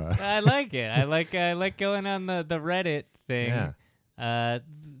like that. I like it. I like going on the Reddit thing. Yeah.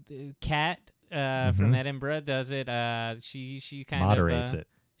 Kat from Edinburgh does it. She kind Moderates of it.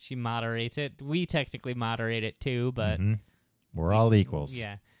 She moderates it. We technically moderate it too, but We're all equals.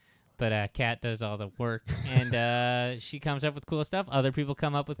 yeah. But Kat does all the work, and she comes up with cool stuff. Other people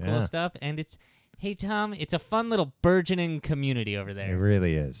come up with cool Yeah. stuff, and hey Tom, it's a fun little burgeoning community over It there.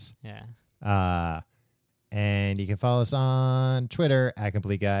 really is. Yeah. And you can follow us on Twitter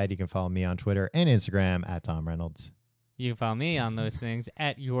 @Complete Guide. You can follow me on Twitter and Instagram @Tom Reynolds. You can follow me on those things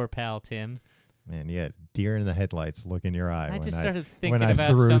at your pal Tim. Man, you had deer in the headlights look in your eye I when just I started thinking when I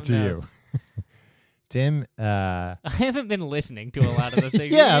about threw something to else. you. Tim, I haven't been listening to a lot of the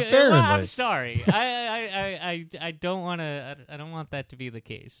things. Yeah, Well, I'm apparently. sorry. I don't want to. I don't want that to be the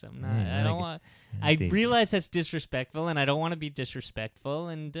case. I'm not. Man, I don't want. I these- realize that's disrespectful, and I don't want to be disrespectful.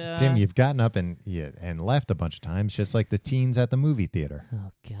 And Tim, you've gotten up and left a bunch of times, just like the teens at the movie theater.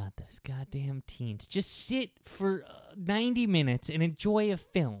 oh god, those goddamn teens! Just sit for 90 minutes and enjoy a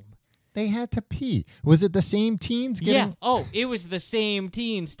film. They had to pee. Was it the same teens getting... Yeah. Oh, it was the same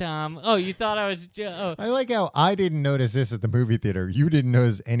teens, Tom. Oh, you thought I was? Oh. I like how I didn't notice this at the movie theater. You didn't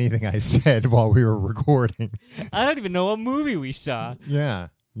notice anything I said while we were recording. I don't even know what movie we saw. Yeah.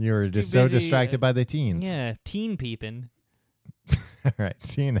 You were Too just so busy, distracted by the teens. Yeah, teen peeping. All right.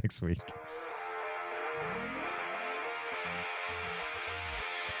 See you next week.